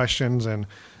asking questions, and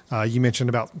you mentioned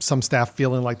about some staff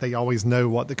feeling like they always know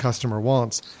what the customer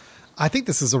wants. I think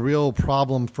this is a real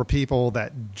problem for people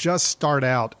that just start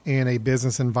out in a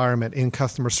business environment in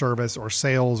customer service or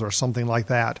sales or something like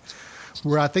that,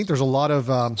 where I think there's a lot of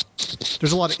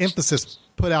emphasis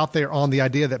put out there on the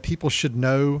idea that people should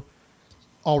know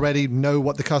already know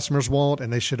what the customers want,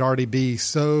 and they should already be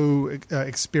so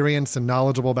experienced and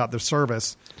knowledgeable about their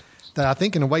service that I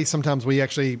think in a way sometimes we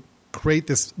actually create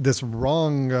this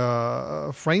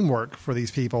wrong framework for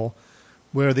these people,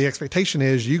 where the expectation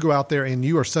is you go out there and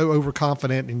you are so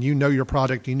overconfident and you know your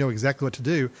product, you know exactly what to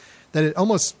do, that it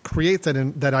almost creates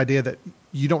that idea that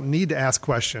you don't need to ask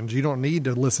questions. You don't need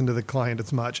to listen to the client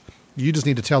as much. You just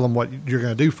need to tell them what you're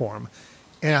going to do for them.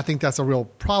 And I think that's a real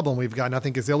problem we've got, and I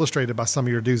think it's illustrated by some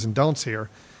of your do's and don'ts here,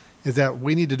 is that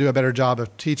we need to do a better job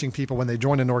of teaching people when they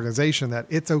join an organization that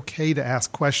it's okay to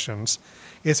ask questions.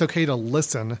 It's okay to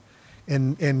listen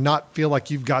and not feel like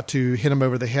you've got to hit them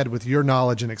over the head with your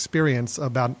knowledge and experience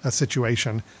about a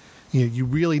situation. You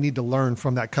really need to learn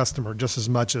from that customer just as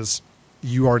much as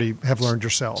you already have learned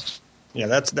yourself. Yeah,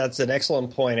 that's an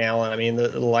excellent point, Alan. I mean,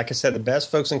 like I said, the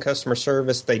best folks in customer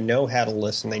service, they know how to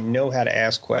listen. They know how to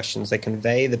ask questions. They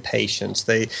convey the patience.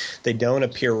 They don't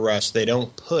appear rushed. They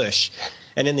don't push.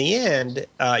 And in the end,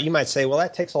 you might say, well,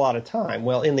 that takes a lot of time.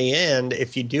 Well, in the end,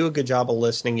 if you do a good job of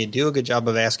listening, you do a good job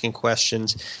of asking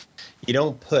questions, you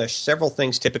don't push, several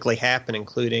things typically happen,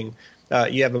 including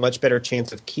you have a much better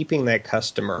chance of keeping that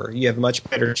customer. You have a much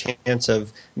better chance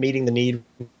of meeting the need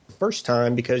first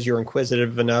time because you're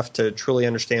inquisitive enough to truly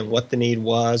understand what the need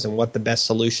was and what the best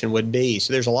solution would be.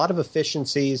 So there's a lot of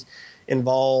efficiencies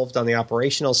involved on the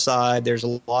operational side. There's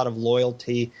a lot of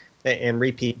loyalty and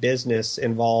repeat business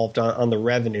involved on the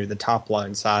revenue, the top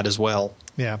line side as well.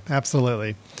 Yeah,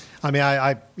 absolutely. I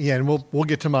mean, and we'll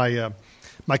get to my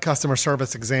my customer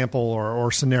service example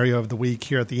or scenario of the week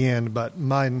here at the end, but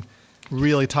mine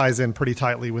really ties in pretty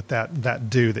tightly with that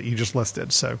do that you just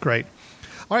listed. So great.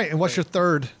 All right, and what's your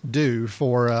third do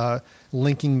for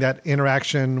linking that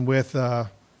interaction with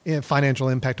financial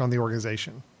impact on the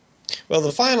organization? Well,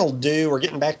 the final do, we're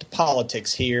getting back to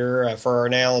politics here for our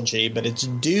analogy, but it's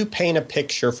do paint a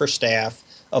picture for staff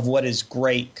of what is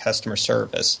great customer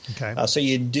service. Okay. So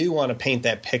you do want to paint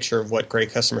that picture of what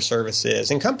great customer service is.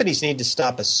 And companies need to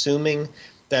stop assuming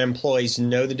that employees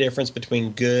know the difference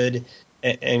between good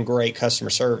and great customer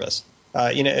service.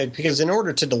 Because in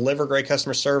order to deliver great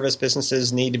customer service,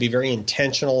 businesses need to be very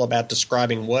intentional about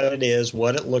describing what it is,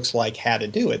 what it looks like, how to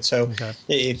do it. So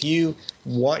if you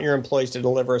want your employees to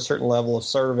deliver a certain level of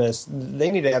service,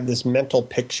 they need to have this mental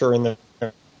picture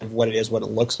of what it is, what it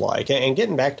looks like. And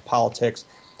getting back to politics,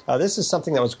 this is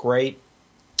something that was great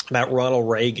about Ronald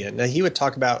Reagan. Now, he would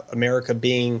talk about America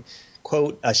being,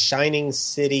 quote, a shining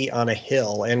city on a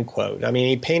hill, end quote. I mean,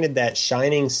 he painted that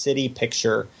shining city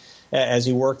picture as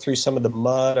he worked through some of the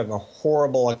mud of a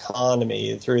horrible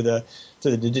economy, through the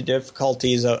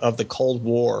difficulties of the Cold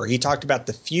War. He talked about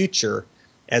the future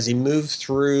as he moved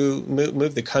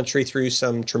the country through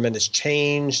some tremendous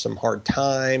change, some hard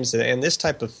times, and this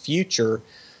type of future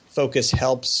focus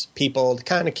helps people to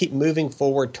kind of keep moving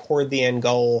forward toward the end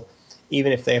goal,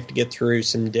 even if they have to get through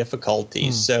some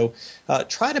difficulties. So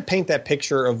try to paint that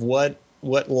picture of what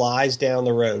lies down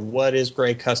the road, what is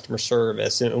great customer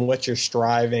service, and what you're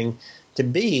striving to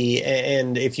be.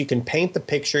 And if you can paint the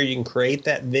picture, you can create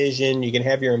that vision, you can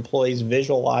have your employees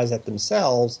visualize that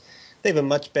themselves, they have a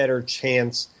much better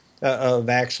chance of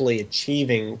actually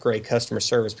achieving great customer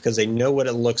service because they know what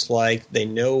it looks like, they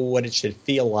know what it should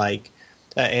feel like,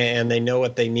 and they know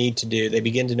what they need to do. They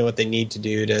begin to know what they need to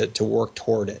do to work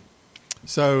toward it.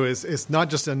 So it's not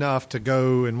just enough to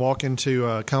go and walk into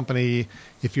a company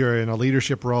if you're in a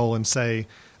leadership role and say,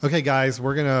 okay, guys,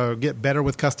 we're going to get better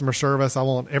with customer service. I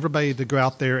want everybody to go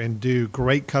out there and do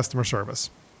great customer service.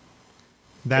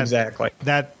 Exactly.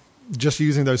 That just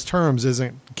using those terms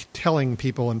isn't telling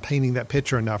people and painting that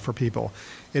picture enough for people.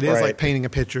 It is like painting a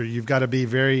picture. You've got to be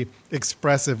very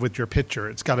expressive with your picture.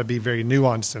 It's got to be very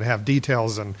nuanced and have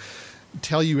details and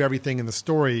tell you everything in the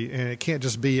story. And it can't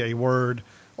just be a word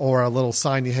or a little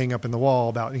sign you hang up in the wall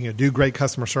about, do great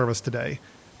customer service today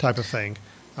type of thing.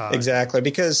 Exactly.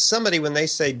 Because somebody, when they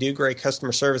say do great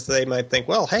customer service, they might think,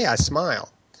 well, hey, I smile.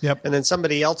 Yep. And then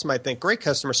somebody else might think, great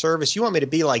customer service. You want me to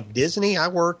be like Disney? I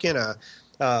work in a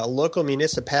local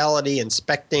municipality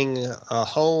inspecting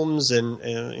homes and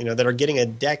that are getting a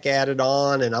deck added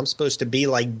on, and I'm supposed to be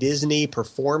like Disney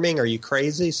performing. Are you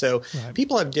crazy? So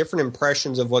people have different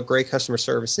impressions of what great customer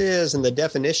service is, and the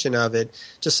definition of it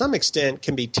to some extent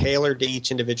can be tailored to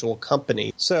each individual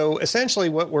company. So essentially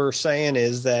what we're saying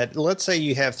is that let's say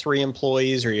you have 3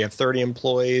 employees or you have 30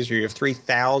 employees or you have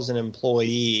 3,000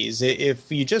 employees.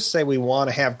 If you just say we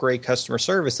want to have great customer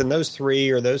service, then those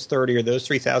 3 or those 30 or those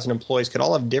 3,000 employees could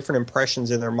all have different impressions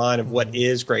in their mind of what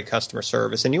is great customer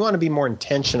service. And you want to be more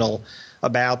intentional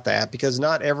about that because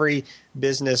not every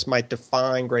business might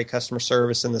define great customer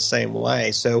service in the same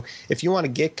way. So if you want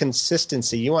to get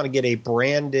consistency, you want to get a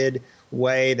branded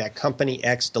way that company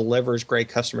X delivers great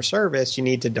customer service, you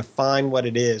need to define what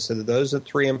it is so that those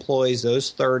 3 employees,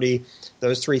 those 30,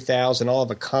 those 3,000 all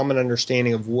have a common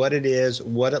understanding of what it is,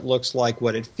 what it looks like,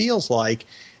 what it feels like,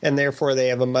 and therefore they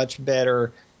have a much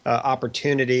better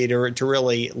opportunity to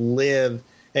really live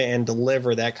and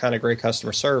deliver that kind of great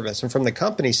customer service. And from the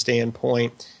company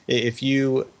standpoint, if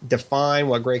you define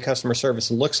what great customer service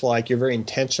looks like, you're very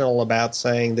intentional about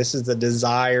saying this is the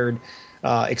desired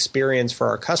experience for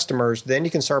our customers, then you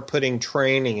can start putting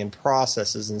training and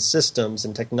processes and systems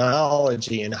and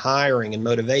technology and hiring and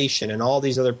motivation and all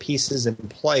these other pieces in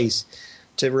place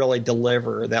to really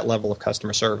deliver that level of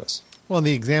customer service. Well, and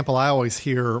the example I always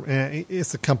hear,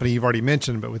 it's a company you've already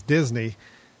mentioned, but with Disney,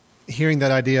 hearing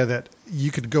that idea that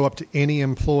you could go up to any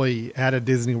employee at a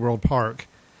Disney World park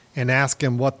and ask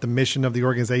them what the mission of the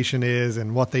organization is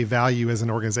and what they value as an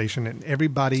organization, and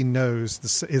everybody knows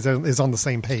this is on the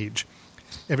same page.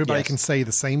 Everybody Yes. can say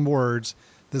the same words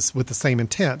with the same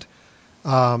intent.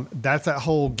 That's that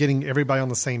whole getting everybody on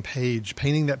the same page,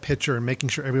 painting that picture and making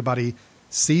sure everybody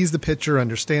sees the picture,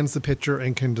 understands the picture,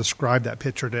 and can describe that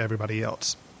picture to everybody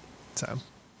else. So,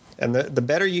 and the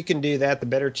better you can do that, the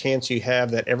better chance you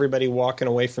have that everybody walking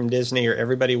away from Disney or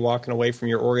everybody walking away from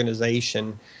your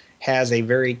organization has a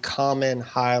very common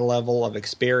high level of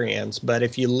experience. But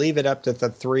if you leave it up to the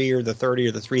 3 or the 30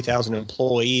 or the 3,000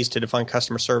 employees to define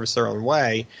customer service their own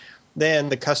way, then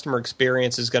the customer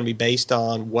experience is going to be based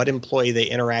on what employee they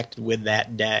interacted with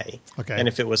that day. Okay. And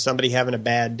if it was somebody having a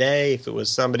bad day, if it was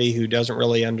somebody who doesn't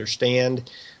really understand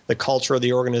the culture of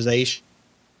the organization,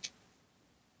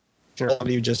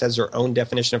 somebody who just has their own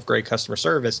definition of great customer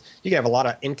service, you can have a lot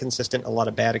of inconsistent, a lot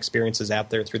of bad experiences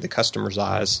out there through the customer's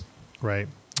eyes. right.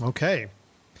 Okay.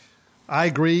 I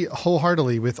agree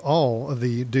wholeheartedly with all of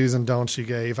the do's and don'ts you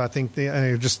gave. I think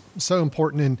they're just so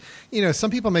important. And, you know, some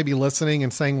people may be listening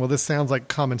and saying, well, this sounds like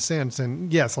common sense.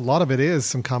 And yes, a lot of it is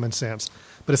some common sense.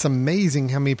 But it's amazing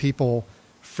how many people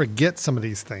forget some of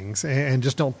these things and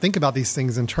just don't think about these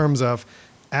things in terms of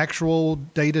actual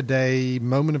day-to-day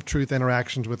moment of truth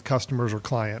interactions with customers or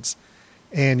clients.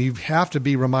 And you have to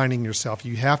be reminding yourself,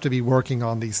 you have to be working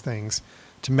on these things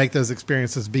to make those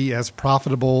experiences be as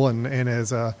profitable and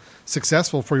as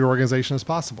successful for your organization as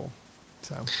possible.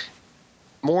 So,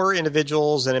 more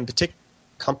individuals and in particular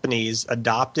companies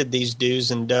adopted these do's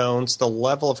and don'ts, the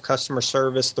level of customer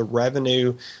service, the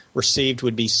revenue received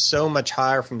would be so much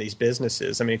higher from these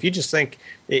businesses. I mean, if you just think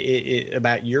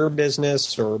about your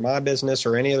business or my business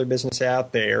or any other business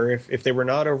out there, if they were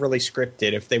not overly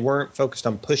scripted, if they weren't focused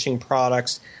on pushing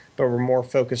products, but were more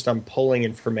focused on pulling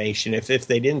information, if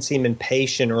they didn't seem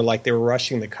impatient or like they were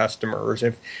rushing the customers,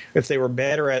 if they were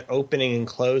better at opening and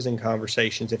closing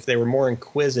conversations, if they were more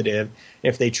inquisitive,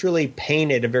 if they truly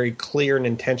painted a very clear and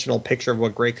intentional picture of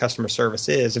what great customer service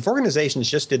is, if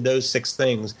organizations just did those 6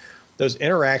 things, those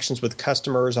interactions with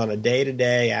customers on a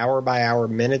day-to-day, hour-by-hour,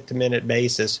 minute-to-minute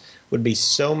basis would be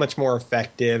so much more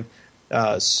effective,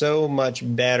 so much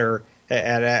better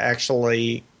at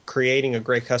actually creating a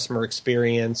great customer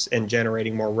experience and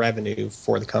generating more revenue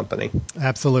for the company.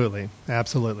 absolutely.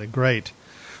 Absolutely. Great.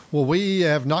 Well, we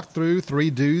have knocked through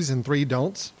 3 do's and 3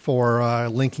 don'ts for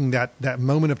linking that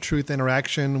moment of truth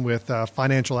interaction with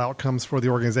financial outcomes for the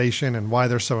organization and why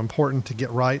they're so important to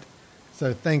get right.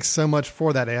 So thanks so much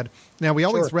for that, Ed. Now, we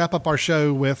always wrap up our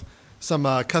show with some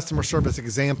customer service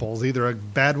examples, either a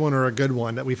bad one or a good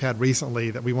one that we've had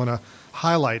recently that we want to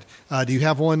highlight. Do you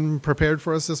have one prepared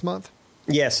for us this month?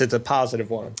 Yes, it's a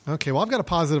positive one. Okay, well, I've got a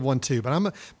positive one too,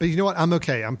 but you know what? I'm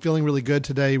okay. I'm feeling really good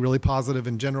today, really positive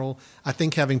in general. I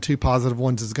think having 2 positive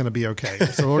ones is going to be okay.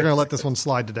 So we're going to let this one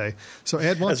slide today. So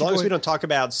Ed, as long as we don't talk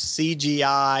about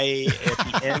CGI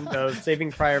at the end of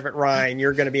Saving Private Ryan,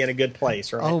 you're going to be in a good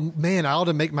place, right? Oh man, I ought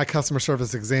to make my customer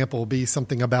service example be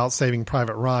something about Saving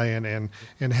Private Ryan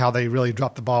and how they really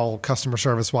dropped the ball customer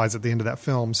service wise at the end of that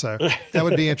film. So that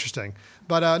would be interesting.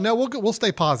 But no, we'll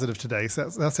stay positive today. So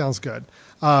that sounds good.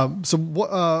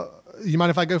 So you mind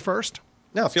if I go first?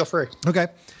 No, feel free. Okay.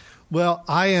 Well,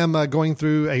 I am going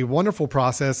through a wonderful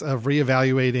process of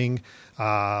reevaluating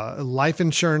life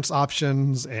insurance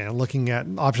options and looking at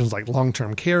options like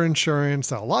long-term care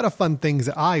insurance, a lot of fun things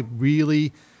that I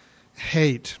really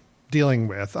hate dealing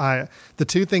with. The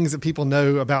 2 things that people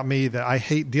know about me that I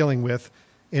hate dealing with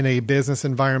in a business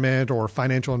environment or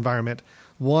financial environment,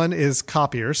 one is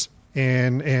copiers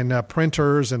and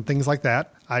printers and things like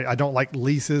that. I don't like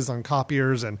leases on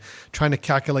copiers and trying to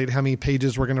calculate how many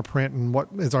pages we're going to print and what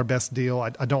is our best deal.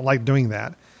 I don't like doing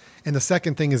that. And the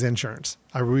second thing is insurance.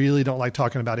 I really don't like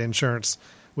talking about insurance,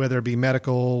 whether it be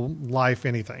medical, life,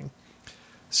 anything.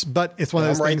 But it's one of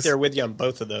those things. I'm right there with you on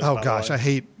both of those. Oh gosh, I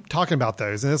hate talking about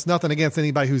those. And it's nothing against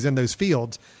anybody who's in those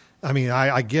fields. I mean,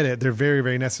 I get it. They're very,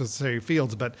 very necessary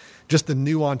fields, but just the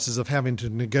nuances of having to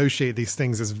negotiate these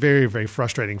things is very, very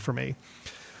frustrating for me.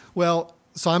 Well,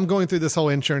 so I'm going through this whole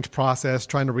insurance process,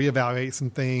 trying to reevaluate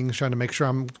some things, trying to make sure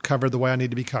I'm covered the way I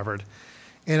need to be covered.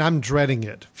 And I'm dreading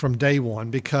it from day one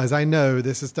because I know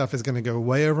this stuff is going to go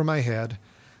way over my head.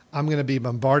 I'm going to be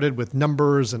bombarded with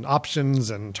numbers and options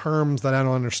and terms that I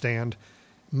don't understand.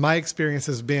 My experience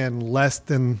has been less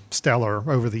than stellar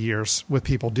over the years with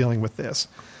people dealing with this.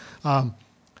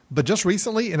 But just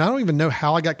recently, and I don't even know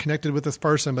how I got connected with this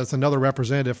person, but it's another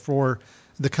representative for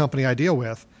the company I deal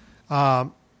with,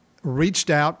 reached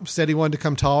out, said he wanted to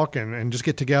come talk and just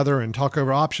get together and talk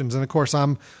over options. And of course,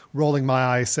 I'm rolling my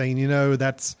eyes saying,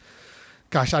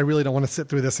 gosh, I really don't want to sit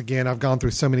through this again. I've gone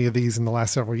through so many of these in the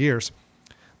last several years.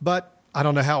 But I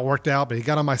don't know how it worked out, but he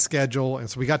got on my schedule. And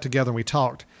so we got together and we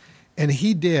talked. And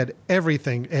he did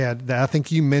everything, Ed, that I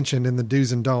think you mentioned in the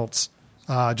do's and don'ts,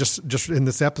 just in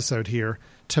this episode here,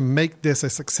 to make this a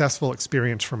successful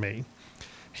experience for me.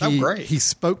 Great. He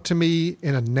spoke to me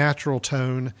in a natural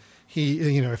tone. He,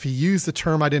 if he used the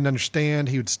term I didn't understand,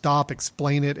 he would stop,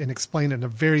 explain it in a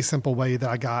very simple way that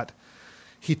I got.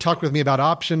 He talked with me about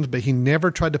options, but he never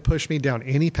tried to push me down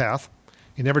any path.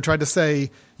 He never tried to say,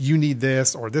 you need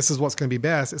this, or this is what's going to be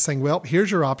best. It's saying, well,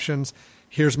 here's your options.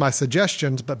 Here's my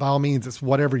suggestions, but by all means, it's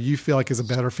whatever you feel like is a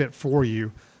better fit for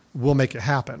you. We'll make it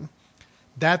happen.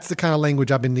 That's the kind of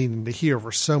language I've been needing to hear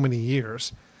for so many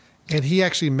years. And he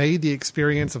actually made the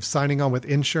experience of signing on with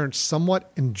insurance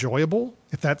somewhat enjoyable,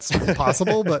 if that's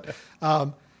possible. But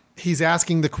he's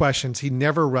asking the questions. He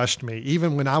never rushed me.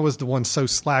 Even when I was the one so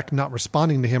slack, not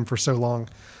responding to him for so long,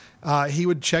 he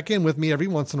would check in with me every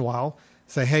once in a while,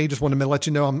 say, hey, just wanted to let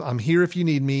you know I'm here if you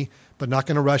need me, but not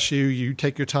going to rush you. You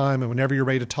take your time, and whenever you're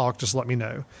ready to talk, just let me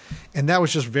know. And that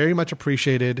was just very much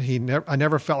appreciated. I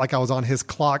never felt like I was on his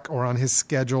clock or on his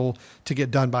schedule to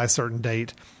get done by a certain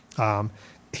date.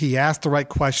 He asked the right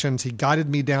questions. He guided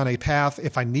me down a path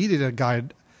if I needed a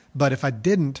guide, but if I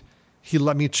didn't, he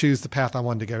let me choose the path I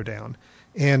wanted to go down.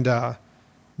 And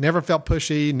never felt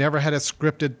pushy, never had a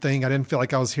scripted thing. I didn't feel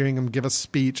like I was hearing him give a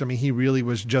speech. I mean, he really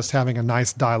was just having a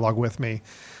nice dialogue with me.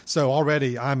 So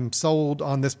already I'm sold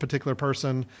on this particular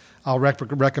person. I'll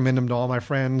recommend him to all my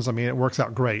friends. I mean, it works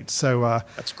out great. So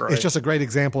that's great. It's just a great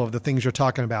example of the things you're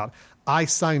talking about. I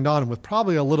signed on with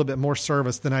probably a little bit more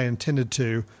service than I intended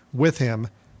to with him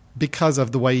because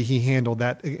of the way he handled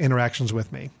that interactions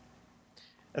with me.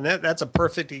 And that's a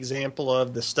perfect example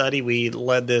of the study we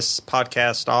led this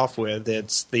podcast off with.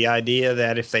 It's the idea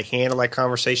that if they handle that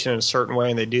conversation in a certain way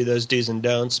and they do those do's and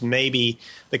don'ts, maybe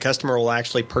the customer will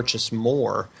actually purchase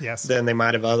more than they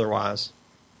might have otherwise.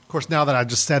 Of course, now that I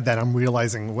just said that, I'm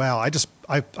realizing, wow,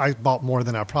 I bought more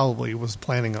than I probably was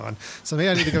planning on. So maybe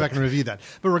I need to go back and review that.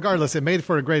 But regardless, it made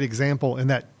for a great example in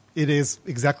that it is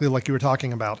exactly like you were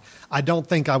talking about. I don't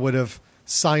think I would have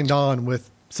signed on with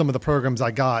some of the programs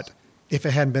I got if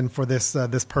it hadn't been for this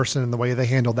person and the way they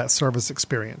handled that service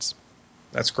experience.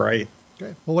 That's great.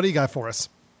 Okay. Well, what do you got for us?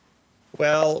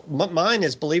 Well, mine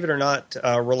is, believe it or not,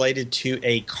 related to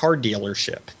a car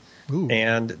dealership. Ooh.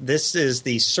 And this is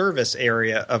the service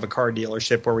area of a car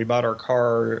dealership where we bought our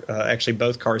car, actually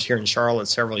both cars here in Charlotte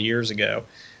several years ago.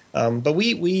 But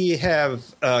we have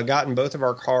gotten both of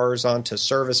our cars onto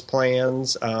service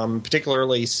plans,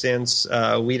 particularly since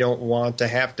we don't want to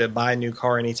have to buy a new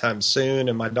car anytime soon.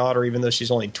 And my daughter, even though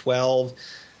she's only 12,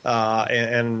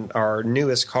 and our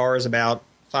newest car is about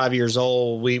 5 years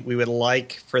old, we would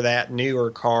like for that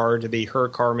newer car to be her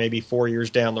car maybe 4 years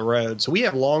down the road. So we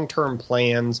have long-term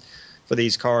plans for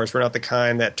these cars. We're not the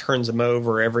kind that turns them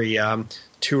over every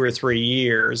 2 or 3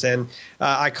 years. And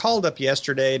I called up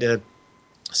yesterday to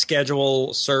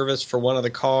schedule service for one of the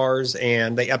cars,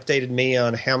 and they updated me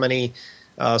on how many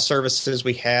services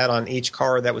we had on each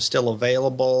car that was still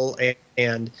available.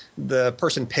 And the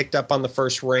person picked up on the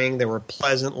first ring. They were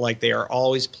pleasant, like they are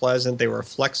always pleasant. They were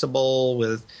flexible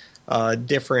with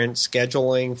different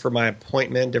scheduling for my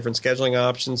appointment, different scheduling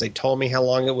options. They told me how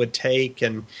long it would take,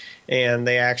 and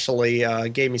they actually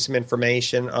gave me some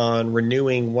information on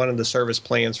renewing one of the service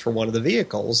plans for one of the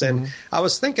vehicles. And I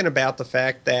was thinking about the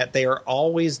fact that they are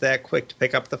always that quick to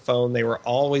pick up the phone. They were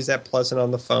always that pleasant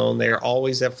on the phone. They are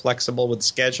always that flexible with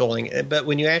scheduling. But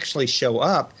when you actually show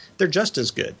up, they're just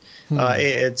as good.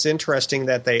 It's interesting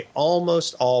that they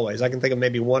almost always, I can think of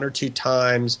maybe 1 or 2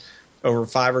 times over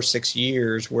 5 or 6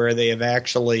 years where they have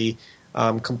actually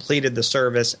completed the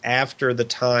service after the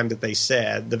time that they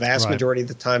said. The vast majority of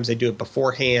the times they do it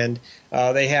beforehand.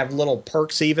 They have little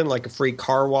perks even, like a free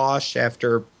car wash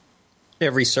after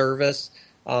every service.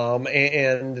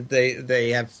 And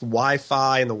they have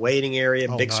Wi-Fi in the waiting area,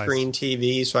 big nice. Screen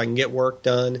TV, so I can get work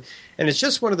done. And it's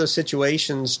just one of those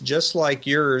situations, just like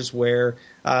yours, where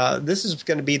this is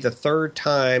going to be the third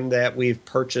time that we've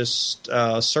purchased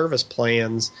service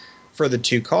plans for the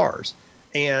two cars.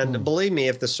 And believe me,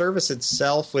 if the service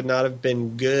itself would not have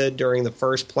been good during the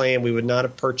first plan, we would not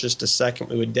have purchased a second.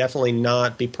 We would definitely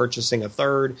not be purchasing a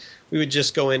third. We would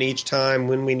just go in each time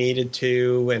when we needed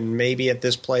to, and maybe at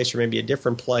this place or maybe a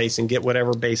different place, and get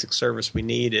whatever basic service we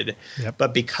needed. Yep.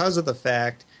 But because of the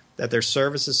fact that their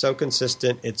service is so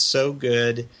consistent, it's so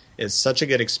good, it's such a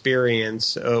good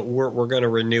experience, we're going to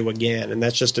renew again. And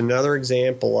that's just another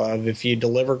example of, if you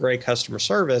deliver great customer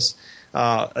service,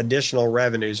 additional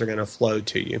revenues are going to flow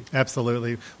to you.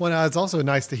 Absolutely. Well, it's also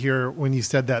nice to hear when you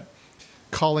said that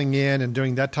calling in and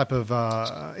doing that type of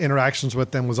interactions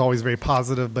with them was always very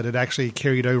positive, but it actually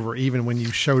carried over even when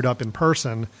you showed up in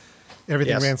person.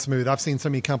 Everything ran smooth. I've seen so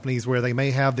many companies where they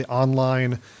may have the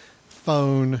online,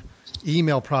 phone,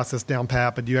 email process down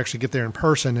pat, but you actually get there in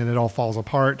person and it all falls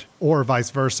apart, or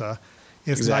vice versa.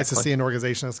 It's nice to see an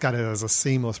organization that's got it as a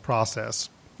seamless process.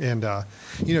 And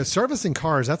servicing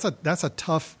cars, I bet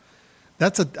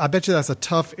you that's a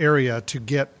tough area to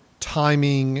get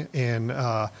timing and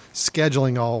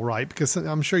scheduling all right, because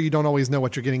I'm sure you don't always know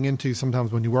what you're getting into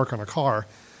sometimes when you work on a car.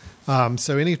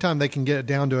 So anytime they can get it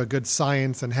down to a good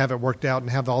science and have it worked out and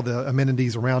have all the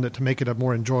amenities around it to make it a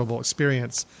more enjoyable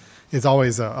experience is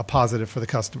always a positive for the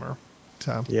customer.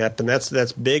 So. Yep, and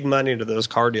that's big money to those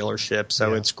car dealerships.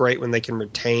 So it's great when they can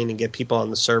retain and get people on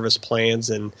the service plans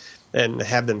and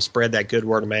have them spread that good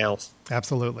word of mouth.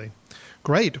 Absolutely.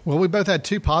 Great. Well, we both had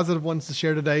two positive ones to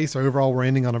share today. So overall, we're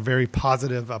ending on a very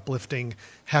positive, uplifting,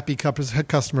 happy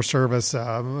customer service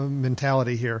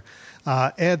mentality here.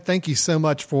 Ed, thank you so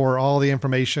much for all the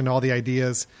information, all the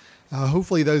ideas.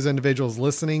 Hopefully those individuals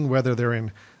listening, whether they're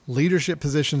in leadership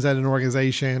positions at an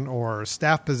organization or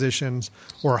staff positions,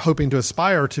 or hoping to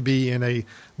aspire to be in a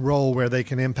role where they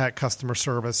can impact customer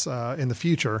service in the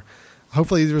future,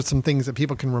 hopefully these are some things that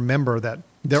people can remember, that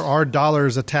there are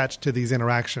dollars attached to these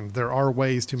interactions. There are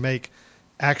ways to make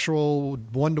actual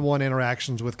one-to-one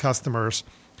interactions with customers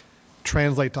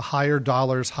translate to higher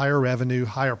dollars, higher revenue,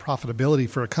 higher profitability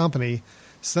for a company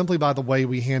simply by the way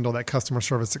we handle that customer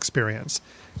service experience.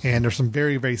 And there's some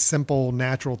very, very simple,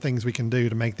 natural things we can do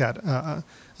to make that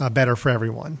better for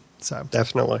everyone. So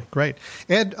definitely. Great.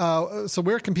 Ed, so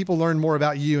where can people learn more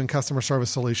about you and Customer Service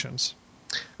Solutions?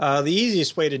 The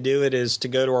easiest way to do it is to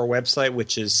go to our website,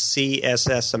 which is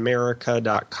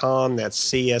cssamerica.com. That's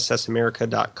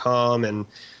cssamerica.com. And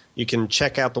you can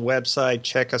check out the website,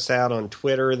 check us out on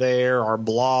Twitter there, our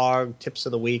blog, tips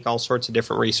of the week, all sorts of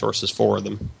different resources for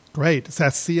them. Great. So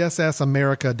that's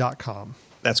cssamerica.com.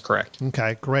 That's correct.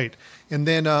 Okay, great. And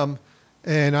then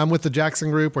and I'm with the Jackson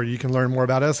Group, where you can learn more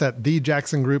about us at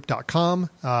thejacksongroup.com.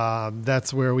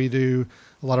 That's where we do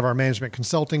a lot of our management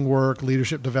consulting work,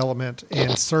 leadership development,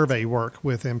 and survey work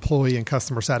with employee and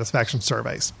customer satisfaction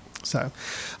surveys. So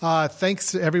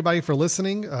thanks to everybody for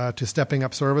listening to Stepping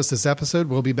Up Service this episode.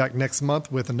 We'll be back next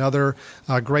month with another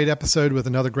great episode with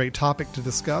another great topic to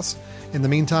discuss. In the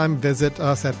meantime, visit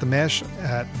us at The Mesh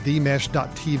at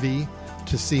themesh.tv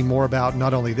to see more about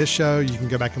not only this show. You can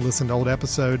go back and listen to old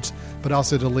episodes, but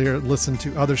also to listen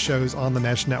to other shows on the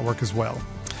Mesh Network as well.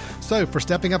 So for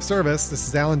Stepping Up Service, this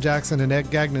is Alan Jackson and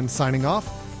Ed Gagnon signing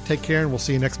off. Take care, and we'll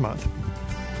see you next month.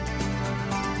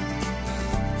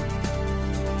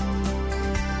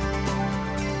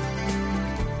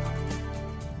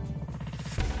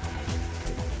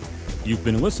 You've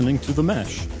been listening to The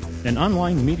Mesh, an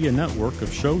online media network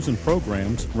of shows and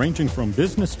programs ranging from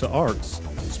business to arts,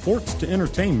 sports to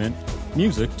entertainment,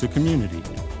 music to community.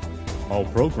 All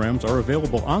programs are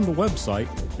available on the website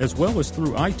as well as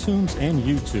through iTunes and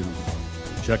YouTube.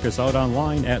 Check us out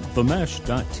online at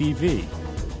themesh.tv.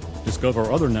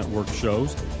 Discover other network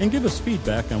shows and give us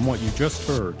feedback on what you just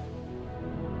heard.